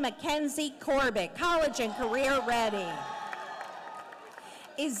 Bryshawn Mackenzie Corbett, college and career ready.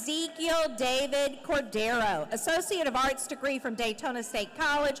 Ezekiel David Cordero, Associate of Arts degree from Daytona State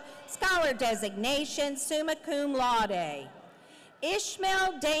College, scholar designation, summa cum laude.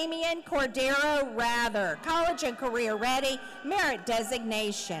 Ishmael Damian Cordero Rather, college and career ready, merit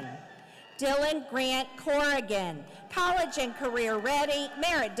designation. Dylan Grant Corrigan, college and career ready,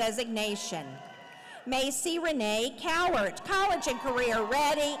 merit designation. Macy Renee Cowart, college and career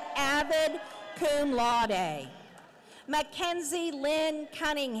ready, avid, cum laude. Mackenzie Lynn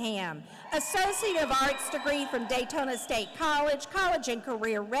Cunningham, Associate of Arts degree from Daytona State College, college and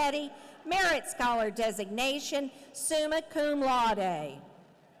career ready, merit scholar designation, summa cum laude.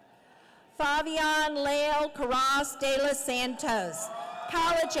 Fabian Leal Carras de los Santos,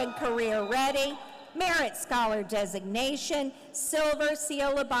 college and career ready, merit scholar designation, silver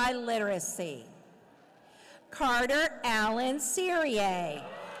seal by literacy. Carter Allen Cyrier,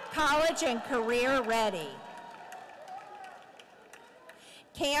 college and career ready.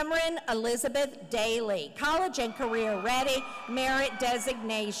 Cameron Elizabeth Daly, college and career ready, merit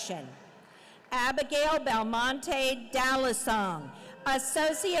designation. Abigail Belmonte Dallasong,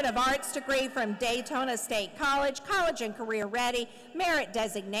 Associate of Arts degree from Daytona State College, college and career ready, merit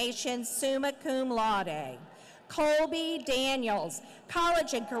designation, summa cum laude. Colby Daniels,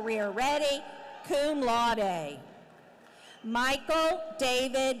 college and career ready, cum laude. Michael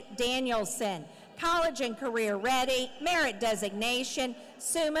David Danielson, college and career ready, merit designation,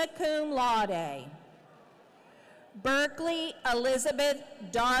 summa cum laude. Berkeley Elizabeth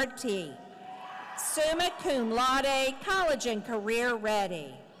Darty, summa cum laude, college and career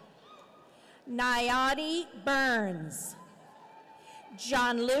ready. Nayati Burns.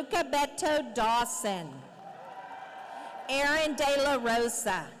 Gianluca Beto Dawson. Aaron De La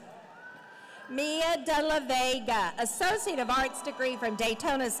Rosa. Mia De La Vega, Associate of Arts degree from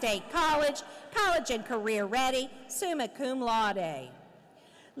Daytona State College, college and career ready, summa cum laude.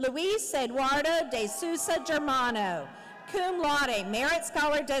 Luis Eduardo de Sousa Germano, cum laude, merit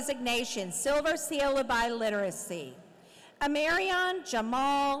scholar designation, silver seal by literacy. Amarion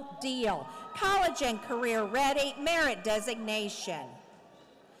Jamal Deal, college and career ready, merit designation.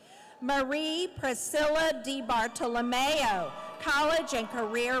 Marie Priscilla Di Bartolomeo, college and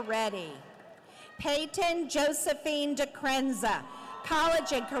career ready. Peyton Josephine DeCrenza,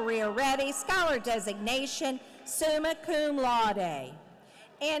 college and career ready, scholar designation, summa cum laude.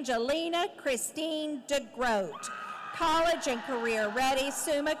 Angelina Christine DeGroat, college and career ready,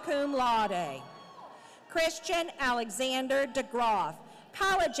 summa cum laude. Christian Alexander DeGroff,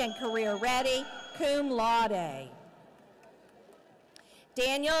 college and career ready, cum laude.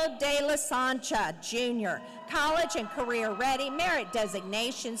 Daniel De La Sancha, Jr., college and career ready, merit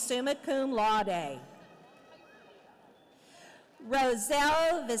designation, summa cum laude.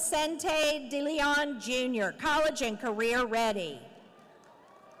 Rosel Vicente De Leon, Jr., college and career ready.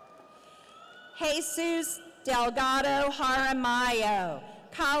 Jesus Delgado Jaramayo,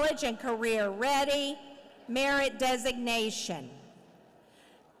 college and career ready, merit designation.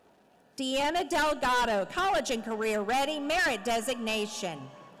 Deanna Delgado, college and career ready, merit designation.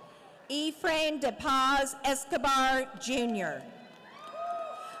 Ephraim De Paz Escobar, Jr.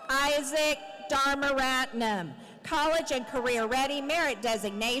 Isaac Dharmaratnam, college and career ready, merit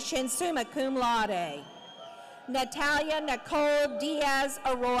designation, summa cum laude. Natalia Nicole Diaz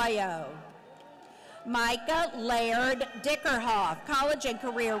Arroyo. Micah Laird Dickerhoff, college and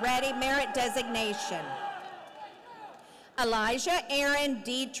career ready, merit designation. Elijah Aaron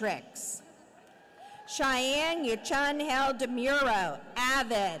Dietrichs. Cheyenne Yuchun Hel DeMuro,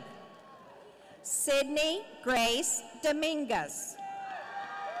 avid. Sydney Grace Dominguez.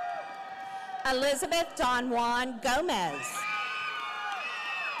 Elizabeth Don Juan Gomez.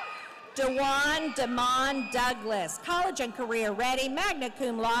 DeJuan Damon Douglas, college and career ready, magna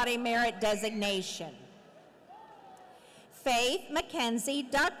cum laude, merit designation. Faith Mackenzie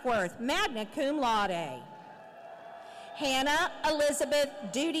Duckworth, magna cum laude. Hannah Elizabeth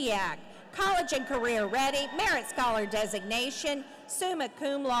Dudiak, college and career ready, merit scholar designation, summa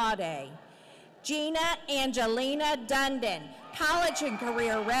cum laude. Gina Angelina Dundon, college and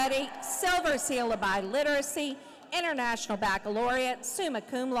career ready, silver seal by literacy, International Baccalaureate, summa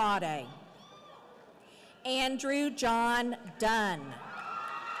cum laude. Andrew John Dunn.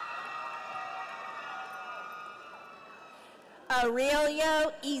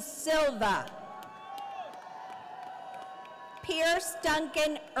 Aurelio E. Silva. Pierce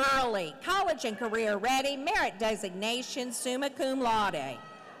Duncan Early, college and career ready, merit designation, summa cum laude.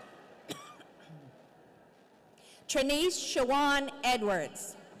 Trinice Shawan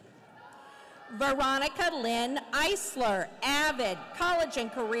Edwards. Veronica Lynn Eisler, avid, college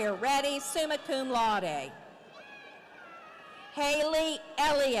and career ready, summa cum laude. Haley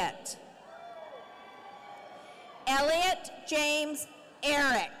Elliott. Elliott James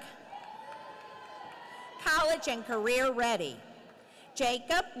Eric, college and career ready.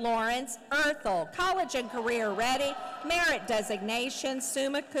 Jacob Lawrence Erthel, college and career ready, merit designation,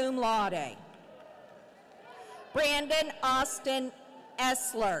 summa cum laude. Brandon Austin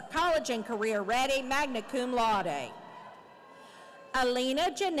Essler, college and career ready, magna cum laude. Alina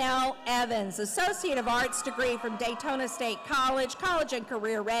Janelle Evans, Associate of Arts degree from Daytona State College, college and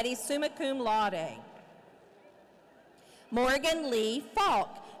career ready, summa cum laude. Morgan Lee Falk,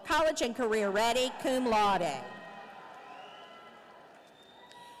 college and career ready, cum laude.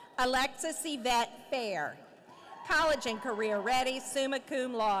 Alexis Yvette Fair, college and career ready, summa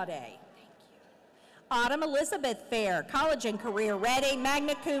cum laude. Autumn Elizabeth Fair, college and career ready,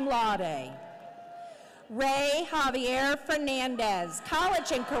 magna cum laude. Ray Javier Fernandez,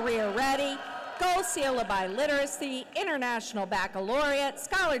 college and career ready, Gold Seal of Biliteracy, International Baccalaureate,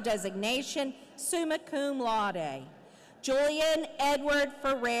 Scholar Designation, summa cum laude. Julian Edward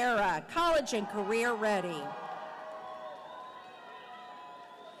Ferreira, college and career ready.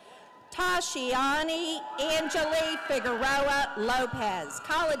 Tashiani Angeli Figueroa Lopez,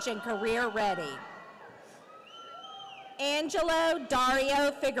 college and career ready. Angelo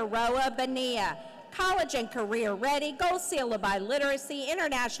Dario Figueroa Bonilla, college and career ready, Gold Seal of Biliteracy,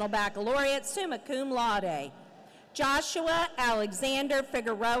 International Baccalaureate, summa cum laude. Joshua Alexander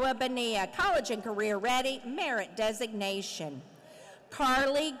Figueroa Bonilla, college and career ready, merit designation.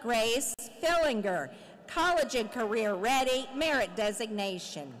 Carly Grace Fillinger, college and career ready, merit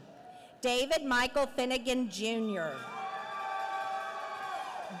designation. David Michael Finnegan Jr.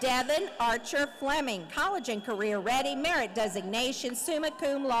 Devin Archer Fleming, college and career ready, merit designation, summa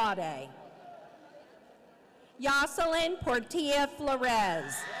cum laude. Jocelyn Portilla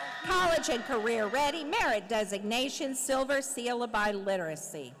Flores, college and career ready, merit designation, Silver Seal of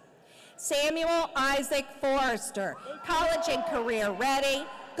Biliteracy. Samuel Isaac Forrester, college and career ready,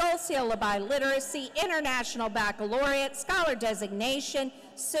 Gold Seal of Biliteracy, International Baccalaureate, Scholar Designation,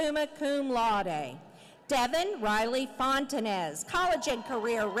 summa cum laude. Devin Riley Fontanez, college and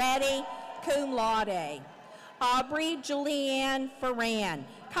career ready, cum laude. Aubrey Julianne Ferran,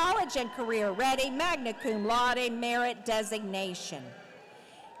 college and career ready, magna cum laude, merit designation.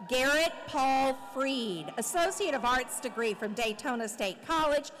 Garrett Paul Freed, Associate of Arts degree from Daytona State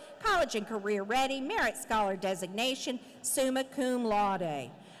College, college and career ready, merit scholar designation, summa cum laude.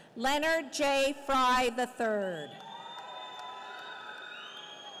 Leonard J. Fry III.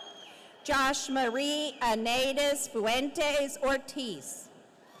 Josh Marie Anades Fuentes Ortiz.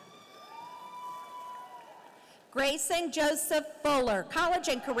 Grayson Joseph Fuller, college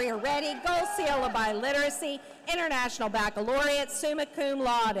and career ready, Gold Seal of Biliteracy, International Baccalaureate, summa cum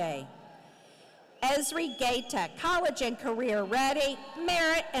laude. Esri Gaeta, college and career ready,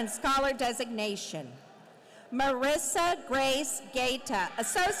 merit and scholar designation. Marissa Grace Gaeta,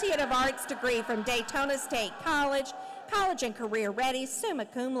 Associate of Arts degree from Daytona State College, college and career ready, summa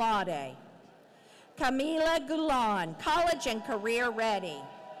cum laude. Camila Gulan, college and career ready.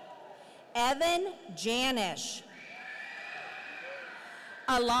 Evan Janish.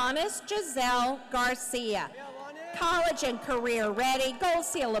 Alanis Giselle Garcia, college and career ready, Gold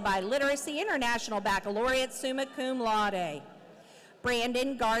Seal of Biliteracy, International Baccalaureate, summa cum laude.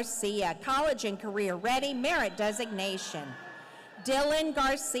 Brandon Garcia, college and career ready, merit designation. Dylan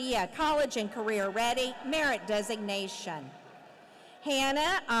Garcia, college and career ready, merit designation.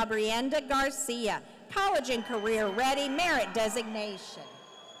 Hannah Abrienda Garcia, college and career ready, merit designation.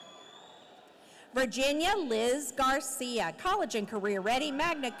 Virginia Liz Garcia, college and career ready,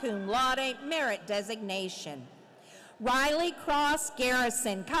 magna cum laude, merit designation. Riley Cross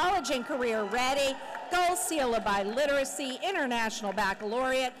Garrison, college and career ready, Gold Seal of Biliteracy, International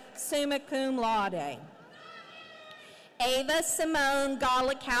Baccalaureate, summa cum laude. Ava Simone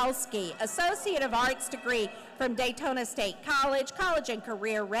Golikowski, Associate of Arts degree from Daytona State College, college and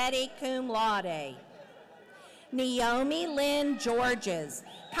career ready, cum laude. Naomi Lynn Georges,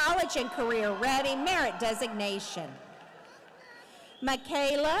 college and career ready, merit designation.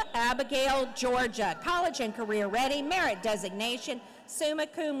 Michaela Abigail Georgia, college and career ready, merit designation, summa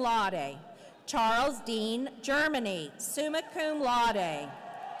cum laude. Charles Dean Germany, summa cum laude.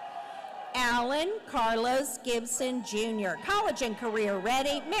 Alan Carlos Gibson Jr., college and career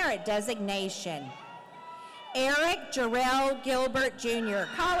ready, merit designation. Eric Jarrell Gilbert Jr.,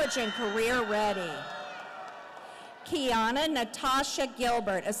 college and career ready. Kiana Natasha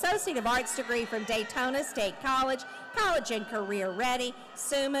Gilbert, Associate of Arts degree from Daytona State College, college and career ready,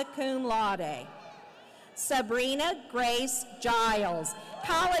 summa cum laude. Sabrina Grace Giles,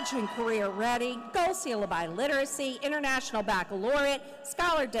 college and career ready, Gold Seal of Biliteracy, International Baccalaureate,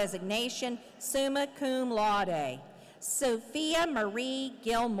 Scholar Designation, summa cum laude. Sophia Marie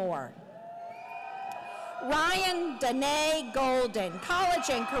Gilmore. Ryan Danae Golden, college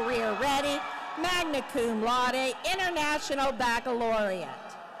and career ready, magna cum laude, international baccalaureate.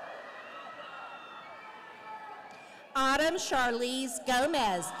 Autumn Charlize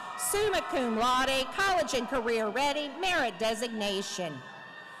Gomez, summa cum laude, college and career ready, merit designation.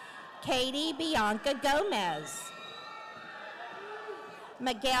 Katie Bianca Gomez.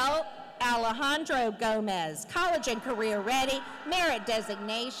 Miguel Alejandro Gomez, college and career ready, merit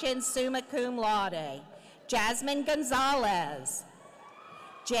designation, summa cum laude. Jasmine Gonzalez.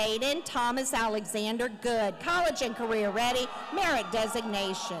 Jaden Thomas Alexander Good, college and career ready, merit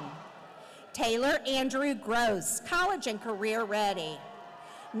designation. Taylor Andrew Gross, college and career ready.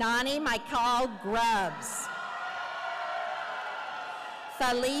 Nani Michael Grubbs.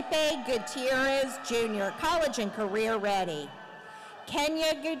 Felipe Gutierrez Jr., college and career ready.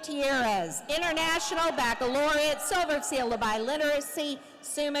 Kenya Gutierrez, international baccalaureate, silver seal of biliteracy,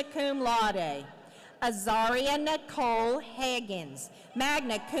 summa cum laude. Azaria Nicole Higgins,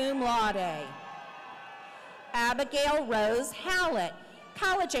 magna cum laude. Abigail Rose Howlett,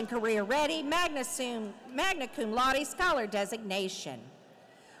 college and career ready, magna cum laude, scholar designation.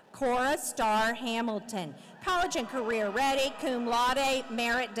 Cora Starr Hamilton, college and career ready, cum laude,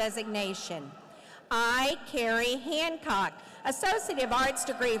 merit designation. I, Carrie Hancock, Associate of Arts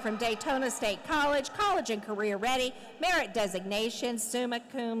degree from Daytona State College, college and career ready, merit designation, summa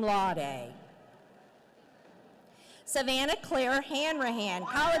cum laude. Savannah Claire Hanrahan,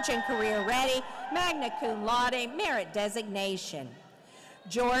 college and career ready, magna cum laude, merit designation.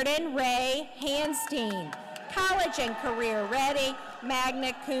 Jordan Ray Hanstein, college and career ready,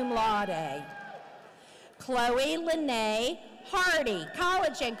 magna cum laude. Chloe Lene Hardy,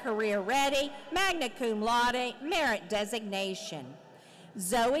 college and career ready, magna cum laude, merit designation.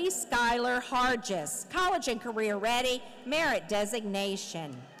 Zoe Schuyler Hargis, college and career ready, merit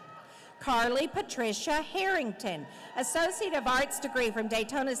designation. Carly Patricia Harrington, Associate of Arts degree from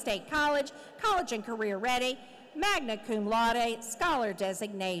Daytona State College, college and career ready, magna cum laude, scholar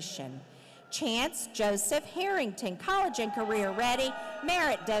designation. Chance Joseph Harrington, college and career ready,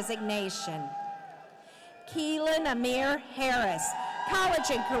 merit designation. Keelan Amir Harris,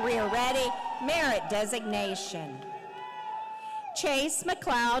 college and career ready, merit designation. Chase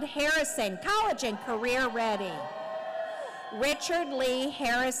McLeod Harrison, college and career ready. Richard Lee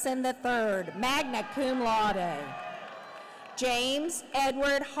Harrison III, magna cum laude. James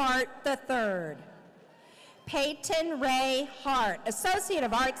Edward Hart III. Peyton Ray Hart, Associate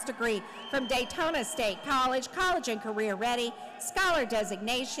of Arts degree from Daytona State College, college and career ready, scholar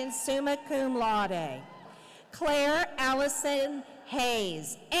designation, summa cum laude. Claire Allison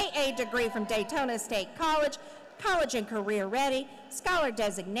Hayes, AA degree from Daytona State College, college and career ready, scholar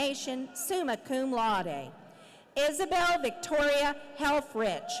designation, summa cum laude. Isabel Victoria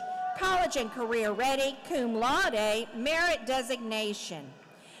Helfrich, college and career ready, cum laude, merit designation.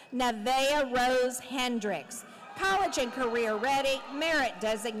 Nevaeh Rose Hendricks, college and career ready, merit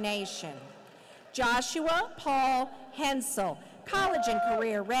designation. Joshua Paul Hensel, college and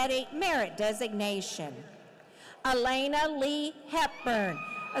career ready, merit designation. Elena Lee Hepburn,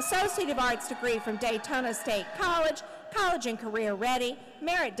 Associate of Arts degree from Daytona State College, college and career ready,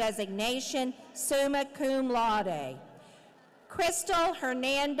 merit designation, summa cum laude. Crystal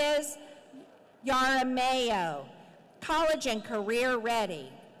Hernandez Yarameo, college and career ready.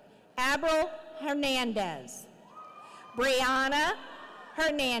 Abril Hernandez. Brianna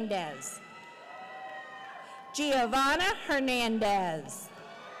Hernandez. Giovanna Hernandez.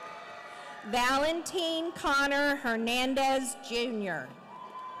 Valentine Connor Hernandez Jr.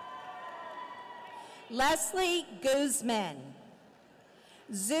 Leslie Guzman.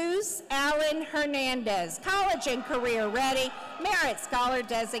 Zeus Allen Hernandez, college and career ready, merit scholar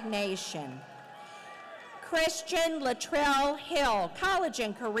designation. Christian Latrell Hill, college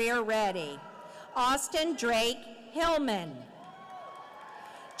and career ready. Austin Drake Hillman.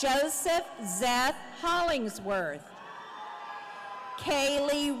 Joseph Zeth Hollingsworth.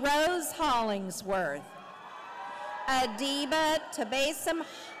 Kaylee Rose Hollingsworth. Adiba Tabasum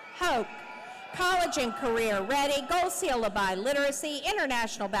Hope, college and career ready, gold seal of biliteracy,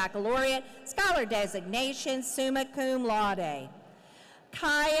 international baccalaureate, scholar designation, summa cum laude.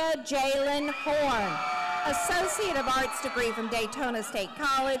 Kaya Jalen Horn, Associate of Arts degree from Daytona State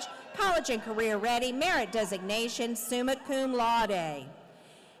College, college and career ready, merit designation, summa cum laude.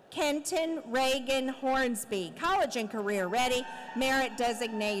 Kenton Reagan Hornsby, college and career ready, merit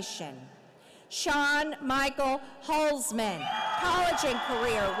designation. Sean Michael Holzman, college and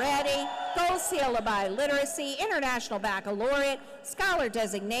career ready, gold seal of biliteracy, international baccalaureate, scholar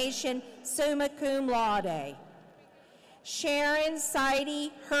designation, summa cum laude. Sharon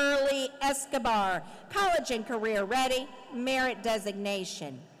Saidi Hurley Escobar, college and career ready, merit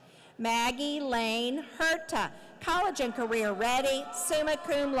designation. Maggie Lane Herta, college and career ready, summa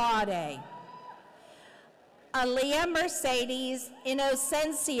cum laude. Aaliyah Mercedes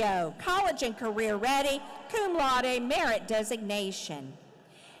Inocencio, college and career ready, cum laude, merit designation.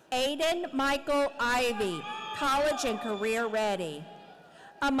 Aiden Michael Ivy, college and career ready.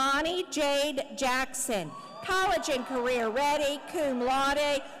 Amani Jade Jackson, college and career ready, cum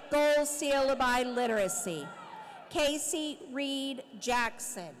laude, gold seal by literacy. Casey Reed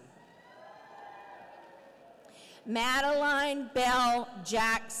Jackson. Madeline Bell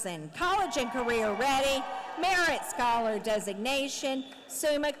Jackson, college and career ready, merit scholar designation,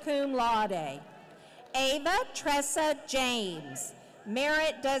 summa cum laude. Ava Tressa James,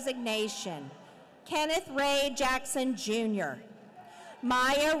 merit designation. Kenneth Ray Jackson Jr.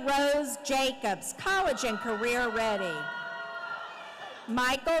 Maya Rose Jacobs, college and career ready.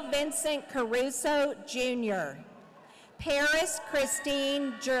 Michael Vincent Caruso Jr. Paris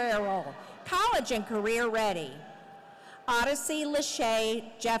Christine Gerald, college and career ready. Odyssey Lachey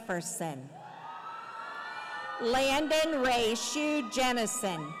Jefferson. Landon Ray Shue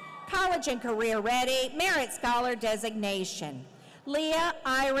Jennison, college and career ready, merit scholar designation. Leah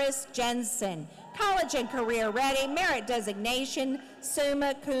Iris Jensen, college and career ready, merit designation,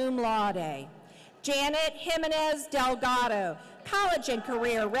 summa cum laude. Janet Jimenez Delgado, college and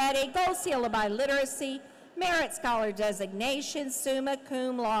career ready, gold seal by literacy, merit scholar designation, summa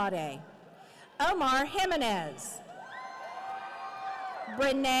cum laude. Omar Jimenez.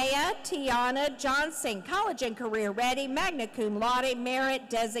 Brenea Tiana Johnson, college and career ready, magna cum laude, merit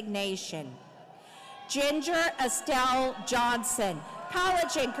designation. Ginger Estelle Johnson,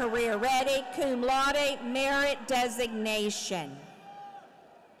 college and career ready, cum laude, merit designation.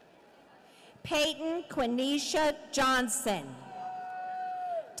 Peyton Quenisha Johnson.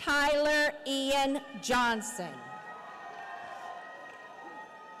 Tyler Ian Johnson.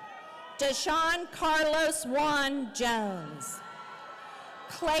 Deshaun Carlos Juan Jones.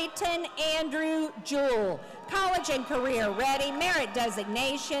 Clayton Andrew Jewell, college and career ready, merit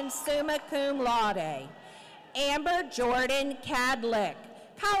designation, summa cum laude. Amber Jordan Cadlick,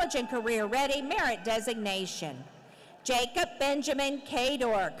 college and career ready, merit designation. Jacob Benjamin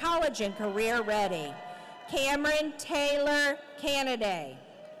Cador, college and career ready. Cameron Taylor Canaday.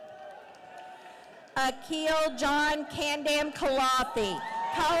 Akil John Kandam Kalathi,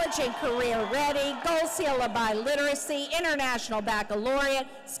 college and career ready, gold seal by literacy, international baccalaureate,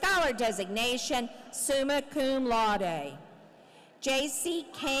 scholar designation, summa cum laude. J.C.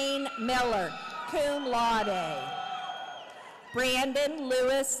 Kane Miller, cum laude. Brandon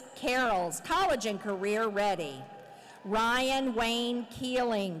Lewis Carrolls, college and career ready. Ryan Wayne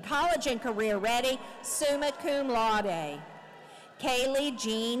Keeling, college and career ready, summa cum laude. Kaylee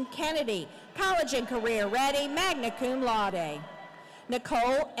Jean Kennedy, college and career ready, magna cum laude.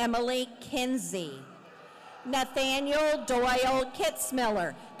 Nicole Emily Kinsey. Nathaniel Doyle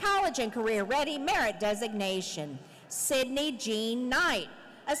Kitzmiller, college and career ready, merit designation. Sydney Jean Knight,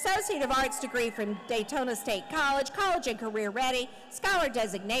 Associate of Arts degree from Daytona State College, college and career ready, scholar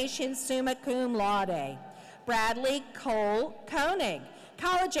designation, summa cum laude. Bradley Cole Koenig,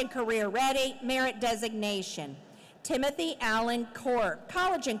 college and career ready, merit designation. Timothy Allen Court,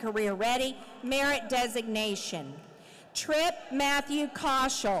 college and career ready, merit designation. Tripp Matthew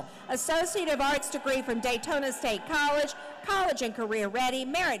Koschel, Associate of Arts degree from Daytona State College, college and career ready,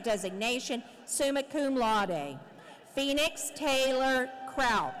 merit designation, summa cum laude. Phoenix Taylor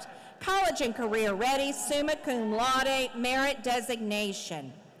Kraut, college and career ready, summa cum laude, merit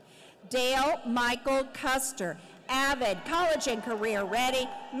designation. Dale Michael Custer, Avid, college and career ready,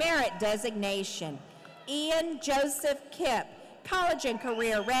 merit designation. Ian Joseph Kipp, college and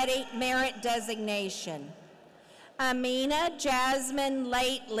career ready, merit designation. Amina Jasmine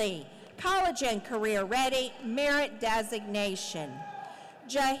Lately, college and career ready, merit designation.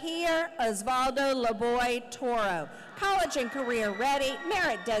 Jahir Osvaldo Laboy Toro, college and career ready,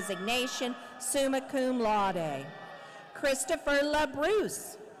 merit designation, summa cum laude. Christopher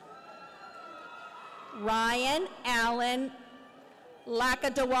LaBruce. Ryan Allen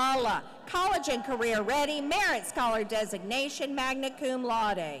Lakadawala, college and career ready, merit scholar designation, magna cum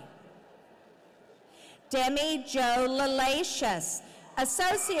laude. Demi Jo Lalacious,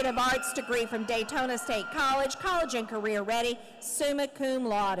 Associate of Arts degree from Daytona State College, college and career ready, summa cum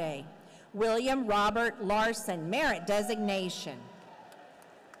laude. William Robert Larson, merit designation.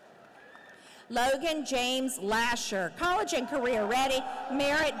 Logan James Lasher, college and career ready,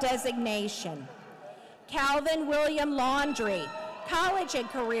 merit designation. Calvin William Laundrie, college and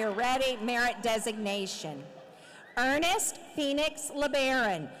career ready, merit designation. Ernest Phoenix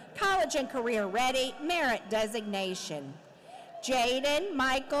LeBaron, college and career ready, merit designation. Jaden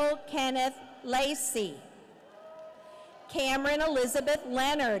Michael Kenneth Lacey. Cameron Elizabeth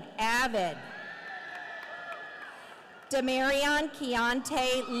Leonard, avid. Demarion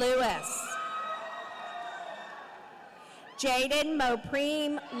Keontae Lewis. Jaden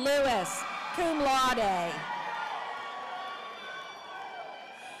Mopreem Lewis, cum laude.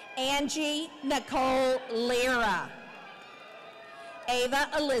 Angie Nicole Lira. Ava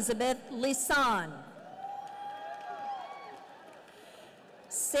Elizabeth Lisan.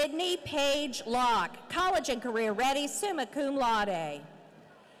 Sydney Paige Locke, college and career ready, summa cum laude.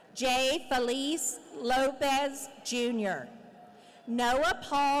 J. Felice Lopez Jr. Noah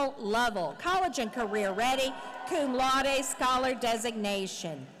Paul Lovell, college and career ready, cum laude, scholar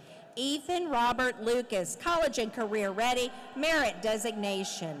designation. Ethan Robert Lucas, college and career ready, merit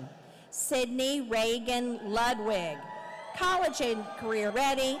designation. Sydney Reagan Ludwig, college and career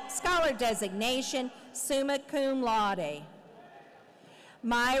ready, scholar designation, summa cum laude.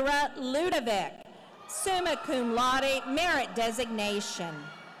 Myra Ludovic, summa cum laude, merit designation.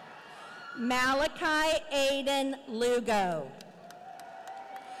 Malachi Aiden Lugo.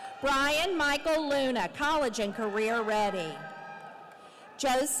 Brian Michael Luna, college and career ready.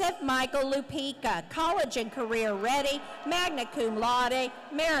 Joseph Michael Lupica, college and career ready, magna cum laude,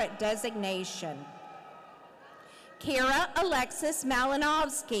 merit designation. Kira Alexis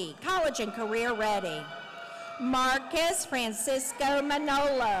Malinowski, college and career ready. Marcus Francisco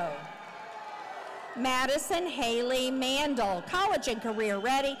Manolo. Madison Haley Mandel, college and career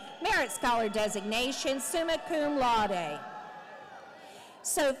ready, merit scholar designation, summa cum laude.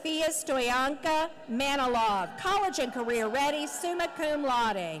 Sophia Stoyanka Manilov, college and career ready, summa cum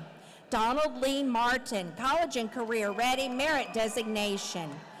laude. Donald Lee Martin, college and career ready, merit designation.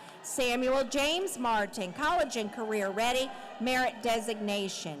 Samuel James Martin, college and career ready, merit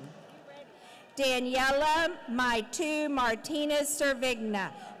designation. Daniela Maitu Martinez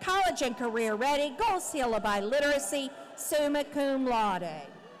Servigna, college and career ready, Gold Seal of Biliteracy, summa cum laude.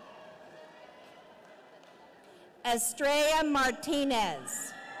 Estrella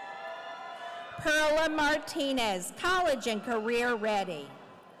Martinez. Perla Martinez, college and career ready.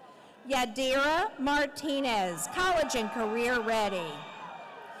 Yadira Martinez, college and career ready.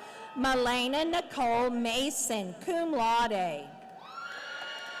 Malena Nicole Mason, cum laude.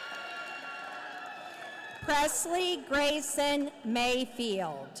 Presley Grayson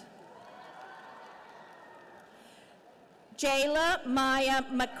Mayfield. Jayla Maya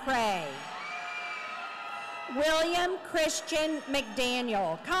McCrae. William Christian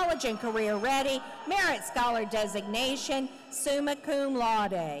McDaniel, college and career ready, merit scholar designation, summa cum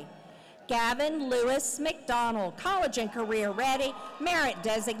laude. Gavin Lewis McDonald, college and career ready, merit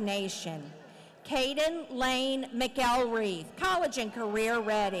designation. Caden Lane McElreath, college and career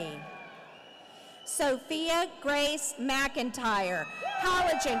ready. Sophia Grace McIntyre,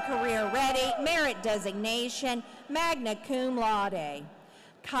 college and career ready, merit designation, magna cum laude.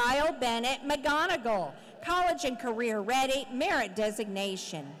 Kyle Bennett McGonigal, college and career ready, merit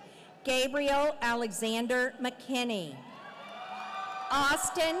designation. Gabriel Alexander McKinney.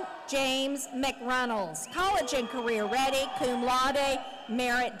 Austin James McReynolds, college and career ready, cum laude,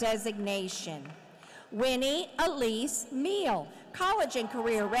 merit designation. Winnie Elise Meal, college and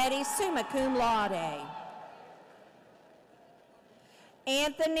career ready, summa cum laude.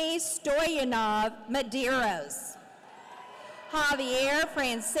 Anthony Stoyanov Medeiros. Javier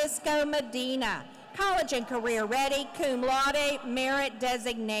Francisco Medina, college and career ready, cum laude, merit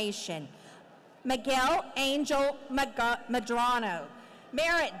designation. Miguel Angel Madrano,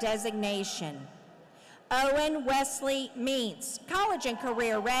 merit designation. Owen Wesley Meents, college and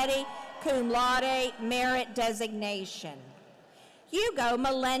career ready, cum laude, merit designation. Hugo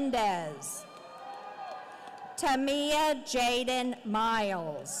Melendez. Tamia Jaden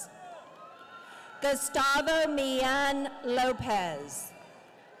Miles. Gustavo Mian Lopez.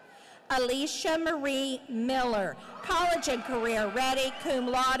 Alicia Marie Miller, college and career ready, cum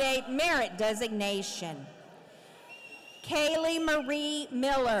laude, merit designation. Kaylee Marie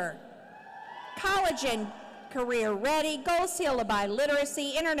Miller, college and career ready, Gold Seal of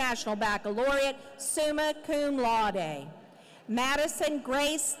Biliteracy, International Baccalaureate, summa cum laude. Madison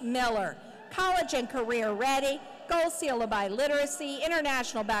Grace Miller, college and career ready, Gold Seal of Biliteracy,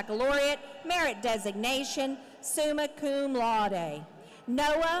 International Baccalaureate, merit designation, summa cum laude.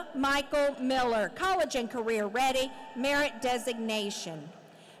 Noah Michael Miller, college and career ready, merit designation.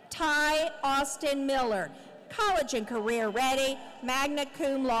 Ty Austin Miller, college and career ready, magna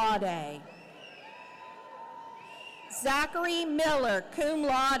cum laude. Zachary Miller, cum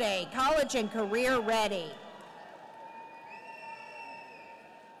laude, college and career ready.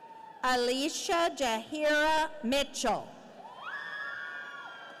 Alicia Jahira Mitchell.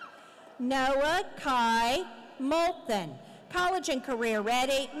 Noah Kai Moulton, college and career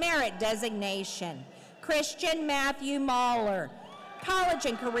ready, merit designation. Christian Matthew Mahler, college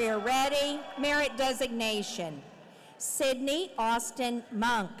and career ready, merit designation. Sydney Austin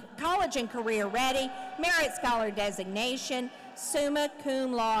Monk, college and career ready, merit scholar designation, summa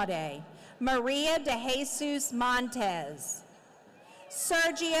cum laude. Maria de Jesus Montez.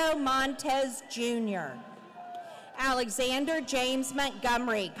 Sergio Montez Jr. Alexander James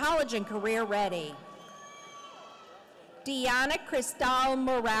Montgomery, college and career ready. Diana Cristal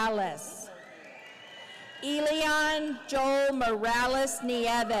Morales. Elian Joel Morales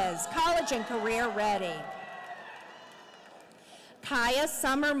Nieves, college and career ready. Kaya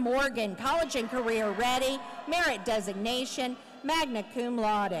Summer Morgan, college and career ready, merit designation, magna cum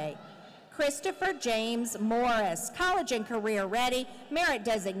laude. Christopher James Morris, college and career ready, merit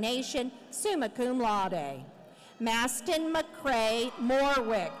designation, summa cum laude. Maston McCrae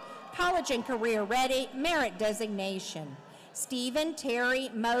Morwick, college and career ready, merit designation. Stephen Terry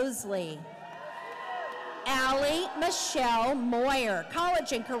Mosley. Allie Michelle Moyer,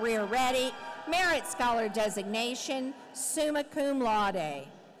 college and career ready, merit scholar designation, summa cum laude.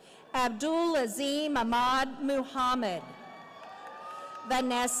 Abdul Azim Ahmad Muhammad.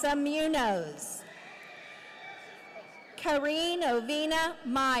 Vanessa Munoz. Karine Ovina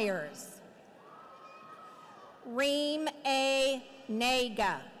Myers. Reem A.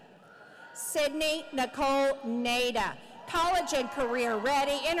 Naga. Sydney Nicole Nada, college and career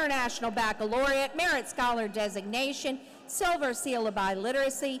ready, international baccalaureate, merit scholar designation, silver seal of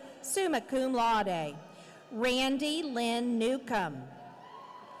biliteracy, summa cum laude. Randy Lynn Newcomb.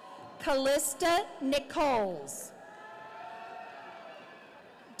 Callista Nichols.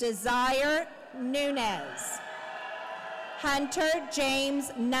 Desire Nunez. Hunter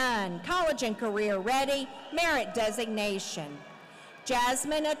James Nunn, college and career ready, merit designation.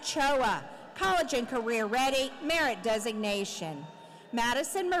 Jasmine Ochoa, college and career ready, merit designation.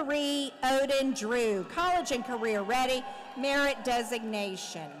 Madison Marie Odin Drew, college and career ready, merit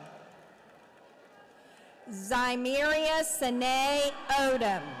designation. Zymeria Sine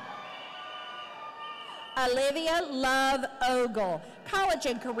Odom. Olivia Love Ogle, college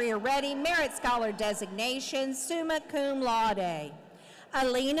and career ready, merit scholar designation, summa cum laude.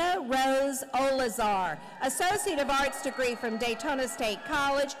 Alina Rose Olazar, Associate of Arts degree from Daytona State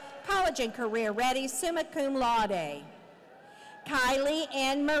College, college and career ready, summa cum laude. Kylie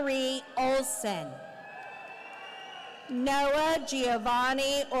Ann Marie Olson. Noah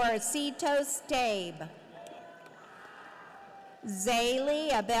Giovanni Orcito Stabe. Zaylee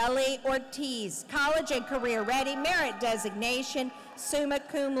Abeli Ortiz, college and career ready, merit designation, summa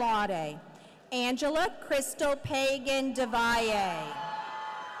cum laude. Angela Crystal Pagan DeValle.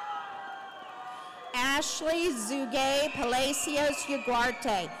 Ashley Zugay Palacios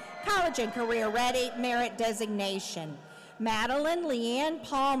Ugarte, college and career ready, merit designation. Madeline Leanne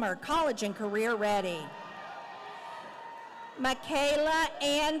Palmer, college and career ready. Michaela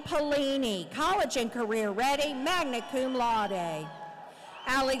Ann Polini, college and career ready, magna cum laude.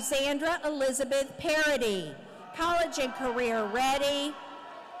 Alexandra Elizabeth Parody, college and career ready,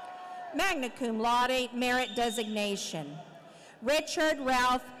 magna cum laude, merit designation. Richard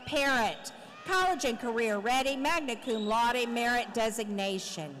Ralph Parrott, college and career ready, magna cum laude, merit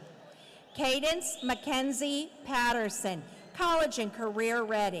designation. Cadence Mackenzie Patterson, college and career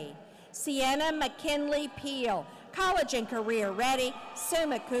ready. Sienna McKinley Peel, college and career ready,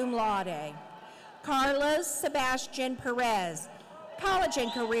 summa cum laude. Carlos Sebastian Perez, college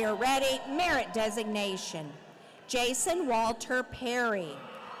and career ready, merit designation. Jason Walter Perry.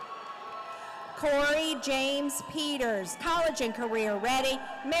 Corey James Peters, college and career ready,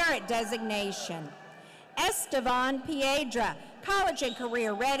 merit designation. Estevan Piedra, college and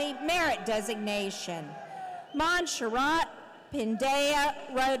career ready, merit designation. Montserrat Pindea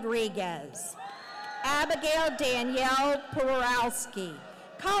Rodriguez. Abigail Danielle Porowski,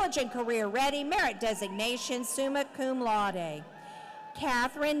 college and career ready, merit designation, summa cum laude.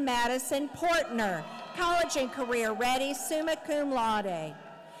 Catherine Madison Portner, college and career ready, summa cum laude.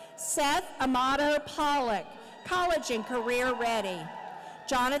 Seth Amato Pollock, college and career ready.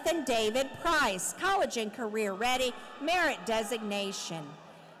 Jonathan David Price, college and career ready, merit designation.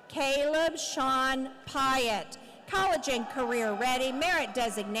 Caleb Sean Pyatt, college and career ready, merit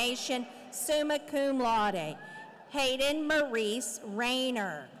designation, summa cum laude. Hayden Maurice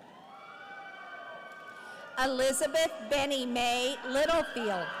Rayner. Elizabeth Benny Mae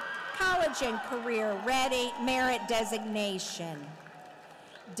Littlefield, college and career ready, merit designation.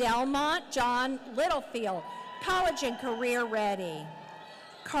 Delmont John Littlefield, college and career ready.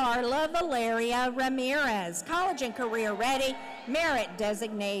 Carla Valeria Ramirez, college and career ready, merit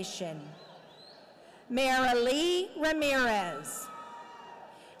designation. Marilee Ramirez.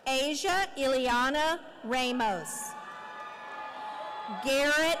 Asia Ileana Ramos.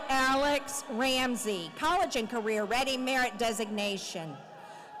 Garrett Alex Ramsey, college and career ready, merit designation.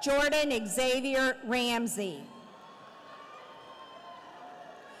 Jordan Xavier Ramsey.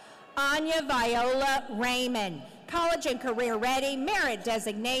 Anya Viola Raymond, college and career ready, merit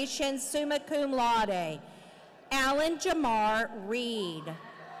designation, summa cum laude. Alan Jamar Reed.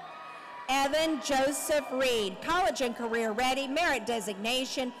 Evan Joseph Reed, college and career ready, merit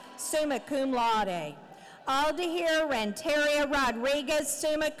designation, summa cum laude. Aldahir Renteria Rodriguez,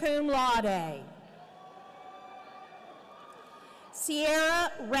 summa cum laude.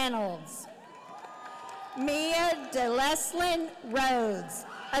 Sierra Reynolds. Mia DeLeslin Rhodes,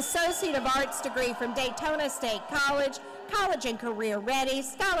 Associate of Arts degree from Daytona State College, college and career ready,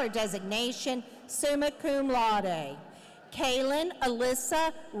 scholar designation, summa cum laude. Kaylin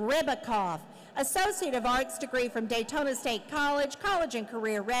Alyssa Ribakoff, Associate of Arts degree from Daytona State College, college and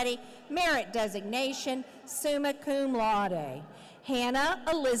career ready, merit designation, summa cum laude. Hannah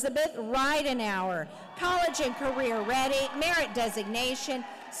Elizabeth Ridenauer, college and career ready, merit designation,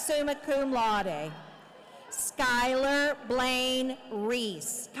 summa cum laude. Skylar Blaine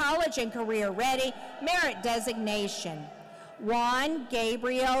Reese, college and career ready, merit designation. Juan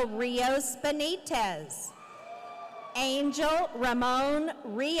Gabriel Rios Benitez. Angel Ramon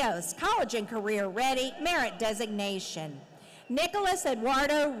Rios, college and career ready, merit designation. Nicholas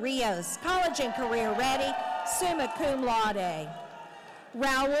Eduardo Rios, college and career ready, summa cum laude.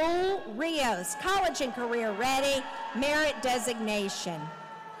 Raul Rios, college and career ready, merit designation.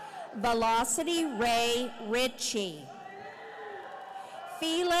 Velocity Ray Ritchie.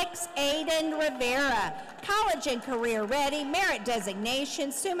 Felix Aiden Rivera, college and career ready, merit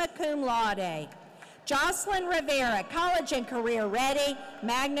designation, summa cum laude. Jocelyn Rivera, college and career ready,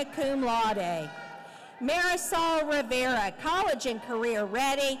 magna cum laude. Marisol Rivera, college and career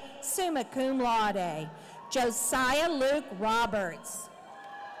ready, summa cum laude. Josiah Luke Roberts.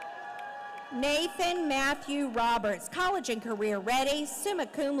 Nathan Matthew Roberts, college and career ready, summa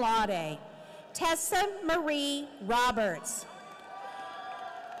cum laude. Tessa Marie Roberts.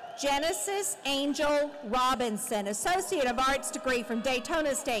 Genesis Angel Robinson, Associate of Arts degree from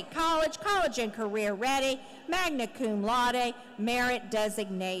Daytona State College, college and career ready, magna cum laude, merit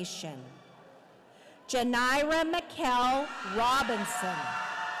designation. Janira McKell Robinson.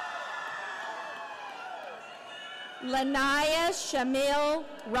 Lanaya Shamil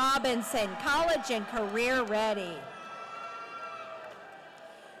Robinson, college and career ready.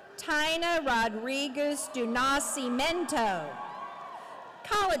 Tina Rodriguez do Nascimento,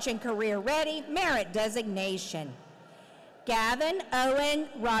 college and career ready, merit designation. Gavin Owen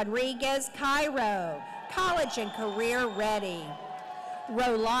Rodriguez Cairo, college and career ready.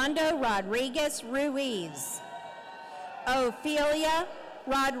 Rolando Rodriguez Ruiz. Ophelia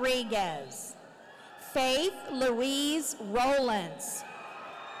Rodriguez. Faith Louise Rowlands.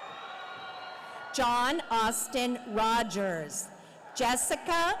 John Austin Rogers.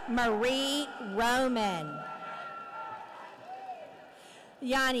 Jessica Marie Roman.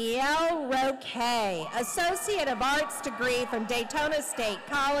 Yaniel Roque, Associate of Arts degree from Daytona State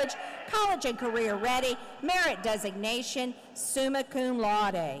College, college and career ready, merit designation, summa cum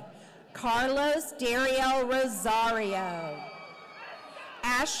laude. Carlos Dario Rosario.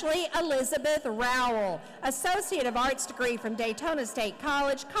 Ashley Elizabeth Rowell, Associate of Arts degree from Daytona State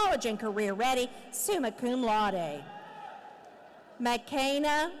College, college and career ready, summa cum laude.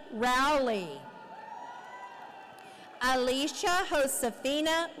 McKenna Rowley. Alicia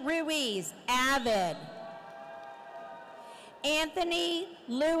Josefina Ruiz, avid. Anthony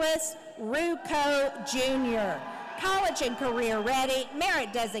Lewis Rucco Jr., college and career ready,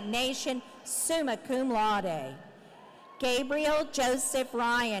 merit designation, summa cum laude. Gabriel Joseph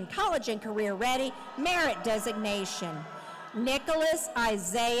Ryan, college and career ready, merit designation. Nicholas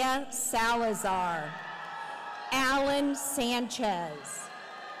Isaiah Salazar. Alan Sanchez.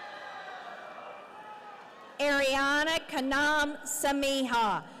 Ariana Kanam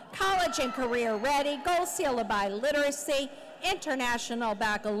Samiha, college and career ready, Gold Seal by Literacy, International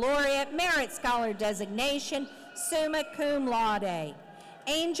Baccalaureate, Merit Scholar designation, summa cum laude.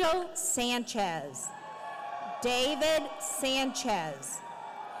 Angel Sanchez. David Sanchez.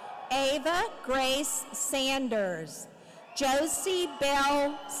 Ava Grace Sanders. Josie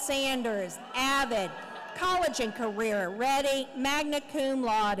Bell Sanders, avid, college and career ready, magna cum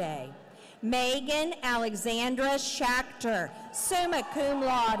laude. Megan Alexandra Schachter, summa cum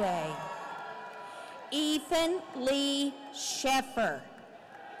laude. Ethan Lee Sheffer.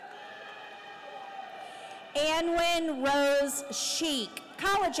 Anwin Rose Sheik,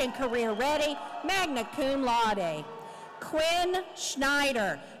 college and career ready, magna cum laude. Quinn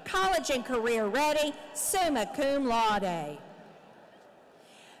Schneider, college and career ready, summa cum laude.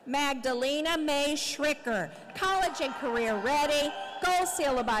 Magdalena May Schricker, college and career ready, Gold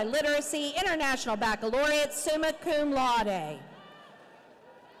Seal by Literacy, International Baccalaureate, summa cum laude.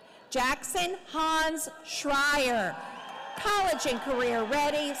 Jackson Hans Schreier, college and career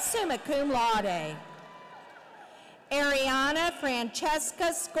ready, summa cum laude. Ariana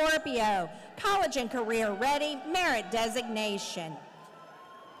Francesca Scorpio, college and career ready, merit designation.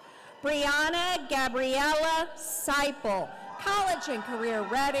 Brianna Gabriella Seipel, college and career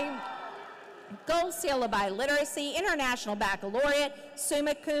ready, Gold Seal by Literacy, International Baccalaureate,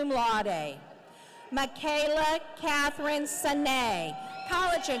 summa cum laude. Michaela Catherine Sané,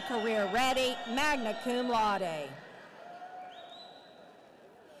 college and career ready, magna cum laude.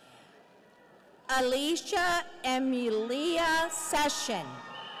 Alicia Emilia Session.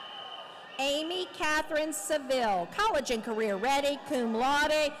 Amy Catherine Seville, college and career ready, cum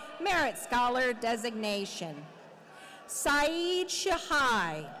laude, merit scholar designation. Saeed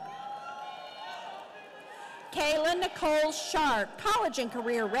Shahai. Kayla Nicole Sharp, college and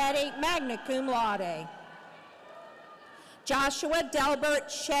career ready, magna cum laude. Joshua Delbert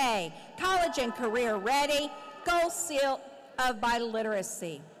Shea, college and career ready, Gold Seal of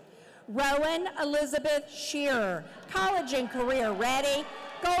Biliteracy. Rowan Elizabeth Shearer, college and career ready,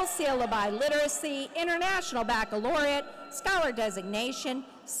 Gold Seal of Biliteracy, International Baccalaureate, Scholar Designation,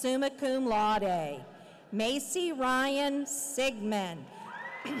 summa cum laude. Macy Ryan Sigmund,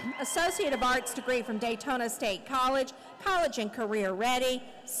 Associate of Arts degree from Daytona State College, college and career ready,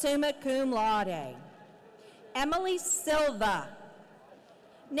 summa cum laude. Emily Silva.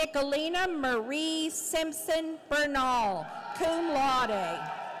 Nicolina Marie Simpson Bernal, cum laude.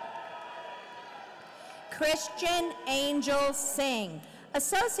 Christian Angel Singh,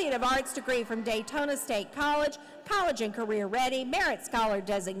 Associate of Arts degree from Daytona State College, college and career ready, merit scholar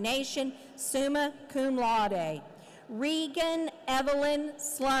designation, summa cum laude. Regan Evelyn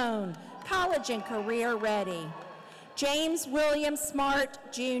Sloan, college and career ready. James William Smart,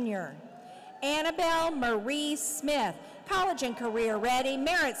 Jr. Annabelle Marie Smith, college and career ready,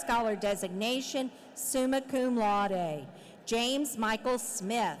 merit scholar designation, summa cum laude. James Michael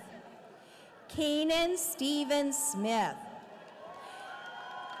Smith. Keenan Stephen Smith.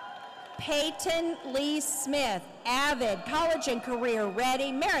 Peyton Lee Smith, avid, college and career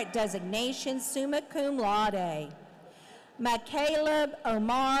ready, merit designation, summa cum laude. McCaleb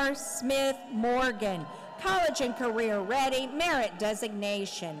Omar Smith Morgan, college and career ready, merit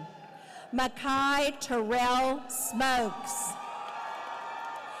designation. Mackay Terrell Smokes.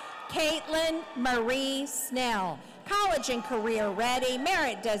 Caitlin Marie Snell, college and career ready,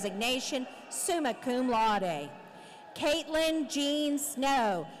 merit designation, summa cum laude. Caitlin Jean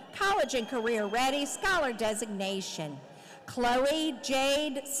Snow, college and career ready, scholar designation. Chloe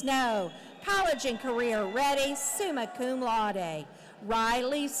Jade Snow, college and career ready, summa cum laude.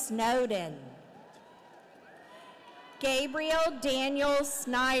 Riley Snowden. Gabriel Daniel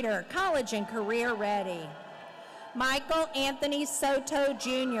Snyder, college and career ready. Michael Anthony Soto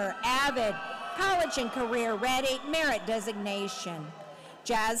Jr., avid, college and career ready, merit designation.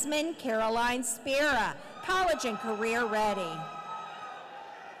 Jasmine Caroline Spira, college and career ready.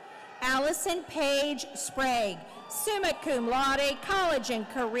 Allison Page Sprague, summa cum laude, college and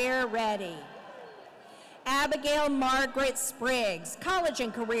career ready. Abigail Margaret Spriggs, college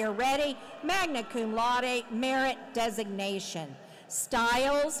and career ready, magna cum laude, merit designation.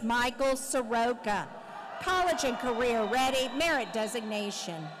 Stiles Michael Soroka, college and career ready, merit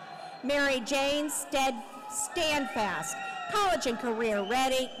designation. Mary Jane Standfast, college and career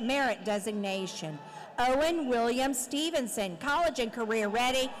ready, merit designation. Owen William Stevenson, college and career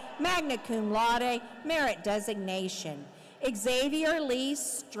ready, magna cum laude, merit designation. Xavier Lee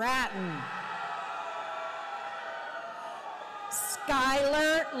Stratton.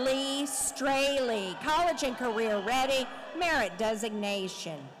 Skylar Lee Straley, college and career ready, merit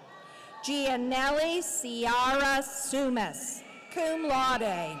designation. Gianelli Ciara Sumas, cum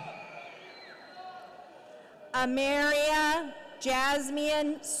laude. Ameria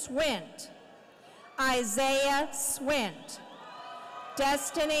Jasmine Swint. Isaiah Swint.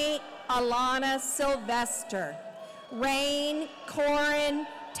 Destiny Alana Sylvester. Rain Corin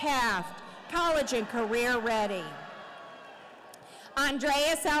Taft, college and career ready.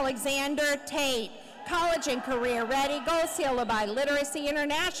 Andreas Alexander Tate, college and career ready, Gold Seal of Biliteracy,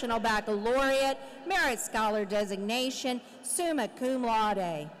 International Baccalaureate, Merit Scholar designation, summa cum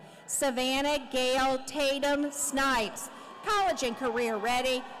laude. Savannah Gail Tatum Snipes, college and career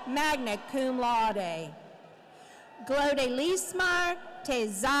ready, magna cum laude. Glode Lismar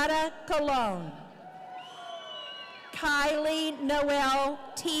Tezada Colon. Kylie Noel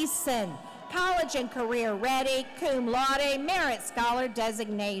Thiessen, college and career ready, cum laude, merit scholar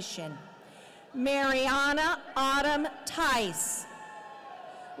designation. Mariana Autumn Tice.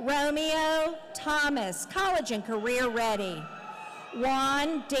 Romeo Thomas, college and career ready.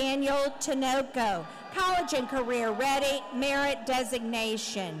 Juan Daniel Tinoco, college and career ready, merit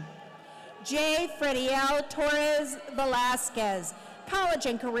designation. J. Frediel Torres Velasquez, college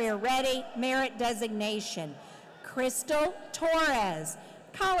and career ready, merit designation. Crystal Torres,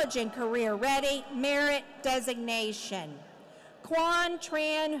 college and career ready, merit designation. Quan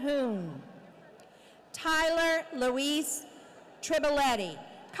Tran Hoon. Tyler Luis Triboletti,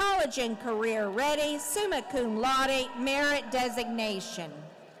 college and career ready, summa cum laude, merit designation.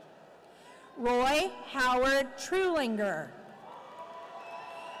 Roy Howard Trulinger.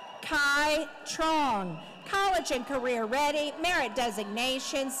 Kai Trong, college and career ready, merit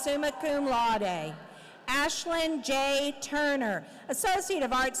designation, summa cum laude. Ashlyn J. Turner, Associate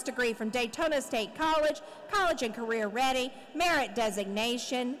of Arts degree from Daytona State College, college and career ready, merit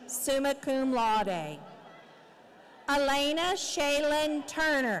designation, summa cum laude. Elena Shaylin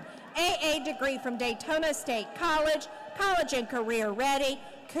Turner, AA degree from Daytona State College, college and career ready,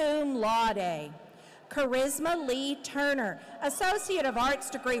 cum laude. Charisma Lee Turner, Associate of Arts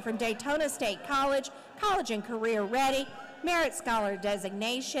degree from Daytona State College, college and career ready, merit scholar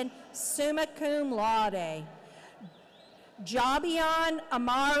designation, summa cum laude. Jabion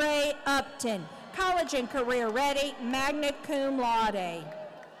Amare Upton, college and career ready, magna cum laude.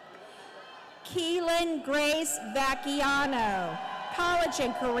 Keelan Grace Vacchiano, college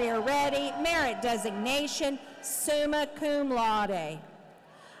and career ready, merit designation, summa cum laude.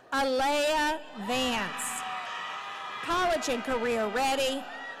 Alea Vance, college and career ready,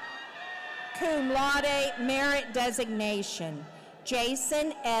 cum laude, merit designation.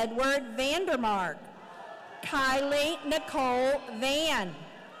 Jason Edward Vandermark. Kylie Nicole Van.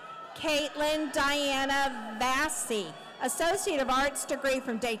 Caitlin Diana Vassie, Associate of Arts degree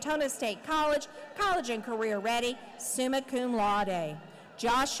from Daytona State College, college and career ready, summa cum laude.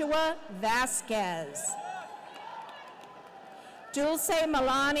 Joshua Vasquez. Dulce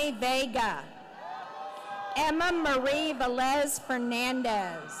Milani Vega. Emma Marie Velez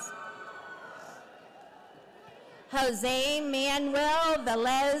Fernandez. Jose Manuel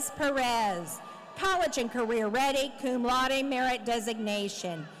Velez Perez, college and career ready, cum laude, merit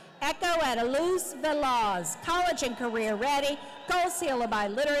designation. Echo Adeluz Velaz, college and career ready, Gold Seal of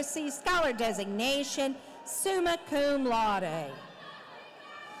Biliteracy, scholar designation, summa cum laude.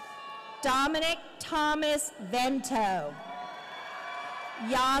 Dominic Thomas Vento.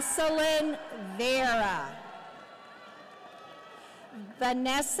 Jocelyn Vera.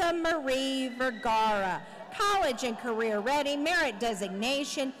 Vanessa Marie Vergara, college and career ready, merit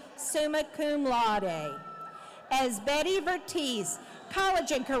designation, summa cum laude. As Betty Vertiz,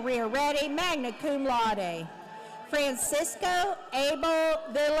 college and career ready, magna cum laude. Francisco Abel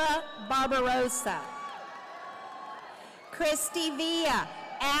Villa Barbarossa. Christy Villa,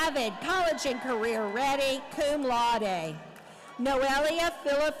 avid, college and career ready, cum laude. Noelia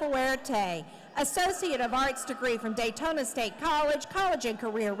Filafuerte, Associate of Arts degree from Daytona State College, college and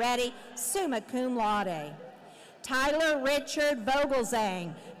career ready, summa cum laude. Tyler Richard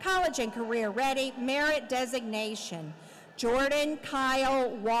Vogelzang, college and career ready, merit designation. Jordan Kyle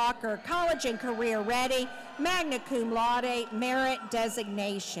Walker, college and career ready, magna cum laude, merit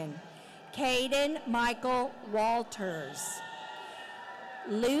designation. Caden Michael Walters.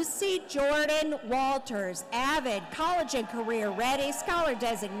 Lucy Jordan Walters, avid, college and career ready, scholar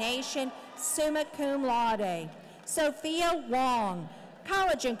designation, summa cum laude. Sophia Wong,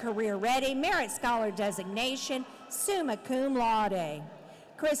 college and career ready, merit scholar designation, summa cum laude.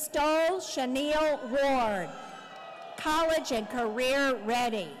 Crystal Chanel Ward, college and career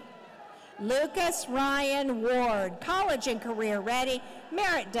ready. Lucas Ryan Ward, college and career ready,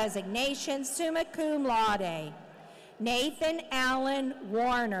 merit designation, summa cum laude. Nathan Allen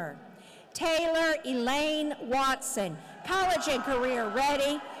Warner. Taylor Elaine Watson, college and career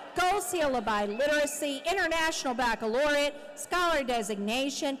ready, Gold Seal of Biliteracy, International Baccalaureate, scholar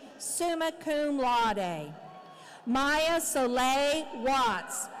designation, summa cum laude. Maya Soleil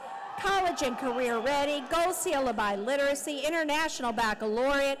Watts, college and career ready, Gold Seal of Biliteracy, International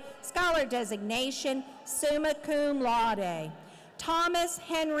Baccalaureate, scholar designation, summa cum laude. Thomas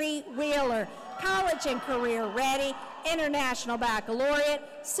Henry Wheeler, college and career ready, International Baccalaureate,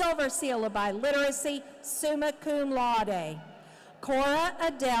 Silver Seal of Biliteracy, summa cum laude. Cora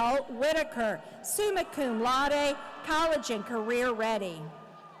Adele Whitaker, summa cum laude, college and career ready.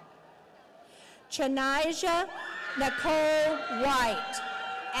 Chanija Nicole White,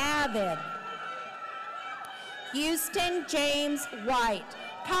 Avid. Houston James White,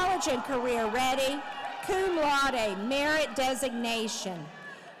 college and career ready, cum laude, merit designation.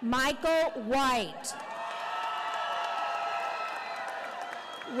 Michael White.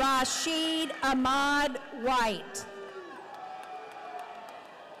 Rashid Ahmad White.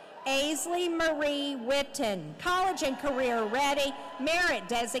 Aisley Marie Witten, college and career ready, merit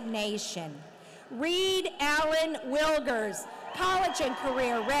designation. Reed Allen Wilgers, college and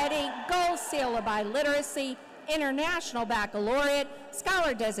career ready, Gold Seal of Biliteracy, International Baccalaureate,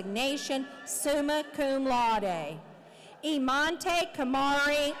 scholar designation, summa cum laude. Imante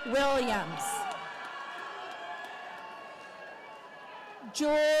Kamari Williams.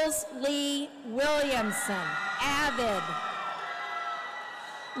 Jules Lee Williamson, Avid.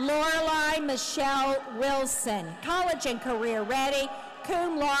 Lorelei Michelle Wilson, college and career ready,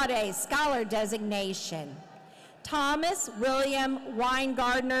 cum laude, scholar designation. Thomas William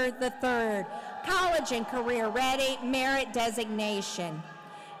Weingardner III, college and career ready, merit designation.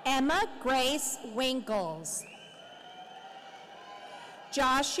 Emma Grace Winkles.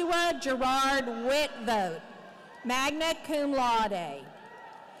 Joshua Gerard Whitvote, magna cum laude.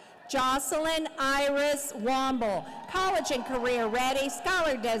 Jocelyn Iris Womble, college and career ready,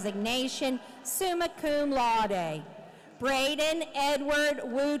 scholar designation, summa cum laude. Braden Edward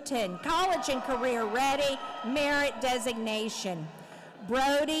Wooten, college and career ready, merit designation.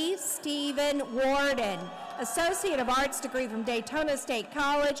 Brody Stephen Warden, Associate of Arts degree from Daytona State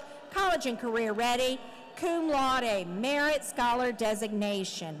College, college and career ready, cum laude, merit scholar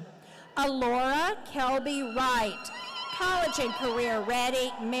designation. Alora Kelby Wright, college and career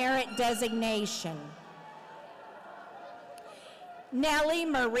ready, merit designation. Nellie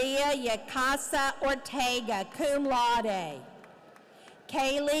Maria Yacasa Ortega, cum laude.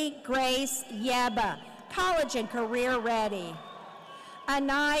 Kaylee Grace Yeba, college and career ready.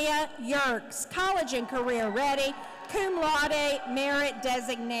 Anaya Yerkes, college and career ready, cum laude, merit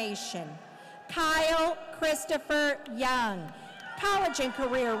designation. Kyle Christopher Young, college and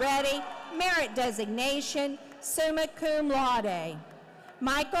career ready, merit designation, summa cum laude.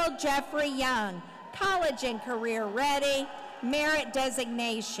 Michael Jeffrey Young, college and career ready, merit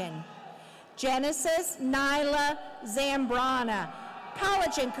designation. Genesis Nyla Zambrana,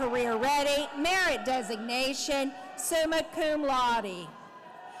 college and career ready, merit designation, summa cum laude.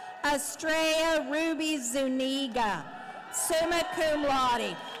 Estrella Ruby Zuniga, summa cum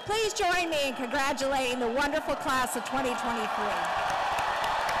laude. Please join me in congratulating the wonderful class of 2023.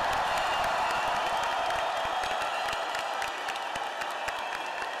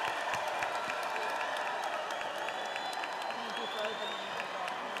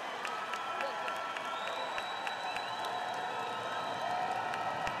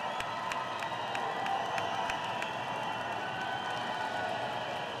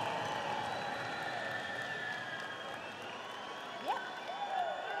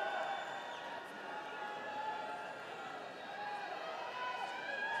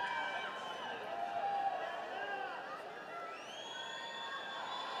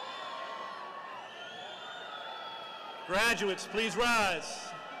 Graduates, please rise.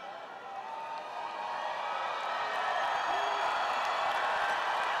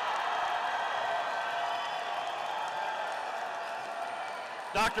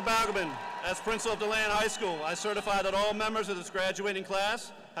 Dr. Balgobin, as principal of DeLand High School, I certify that all members of this graduating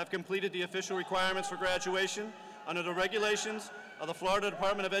class have completed the official requirements for graduation under the regulations of the Florida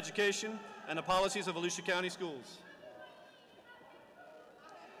Department of Education and the policies of Volusia County Schools.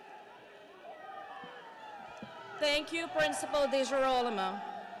 Thank you, Principal DeGirolamo.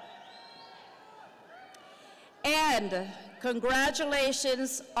 And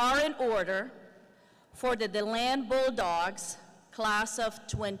congratulations are in order for the DeLand Bulldogs, class of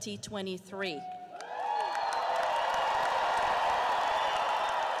 2023.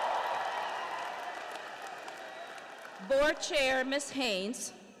 Board Chair, Ms.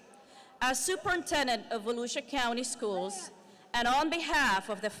 Haynes, as Superintendent of Volusia County Schools, and on behalf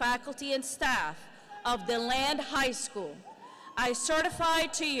of the faculty and staff of DeLand High School, I certify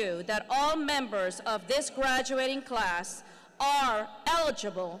to you that all members of this graduating class are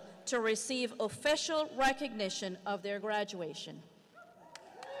eligible to receive official recognition of their graduation.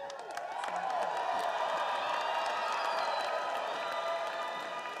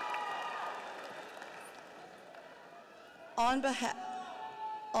 On behalf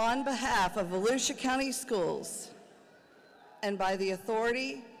of Volusia County Schools and by the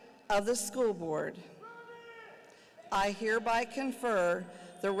authority of the school board, I hereby confer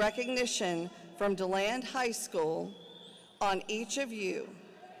the recognition from DeLand High School on each of you,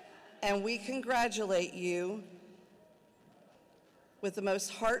 and we congratulate you with the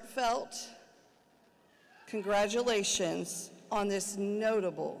most heartfelt congratulations on this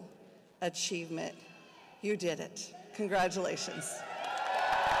notable achievement. You did it. Congratulations.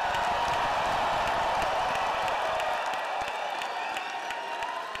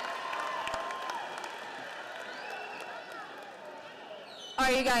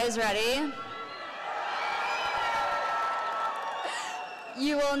 Are you guys ready?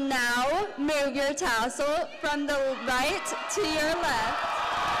 You will now move your tassel from the right to your left.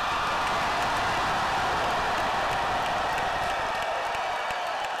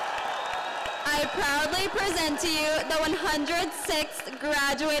 I proudly present to you the 106th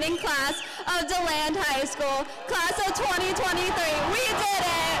graduating class of DeLand High School, class of 2023. We did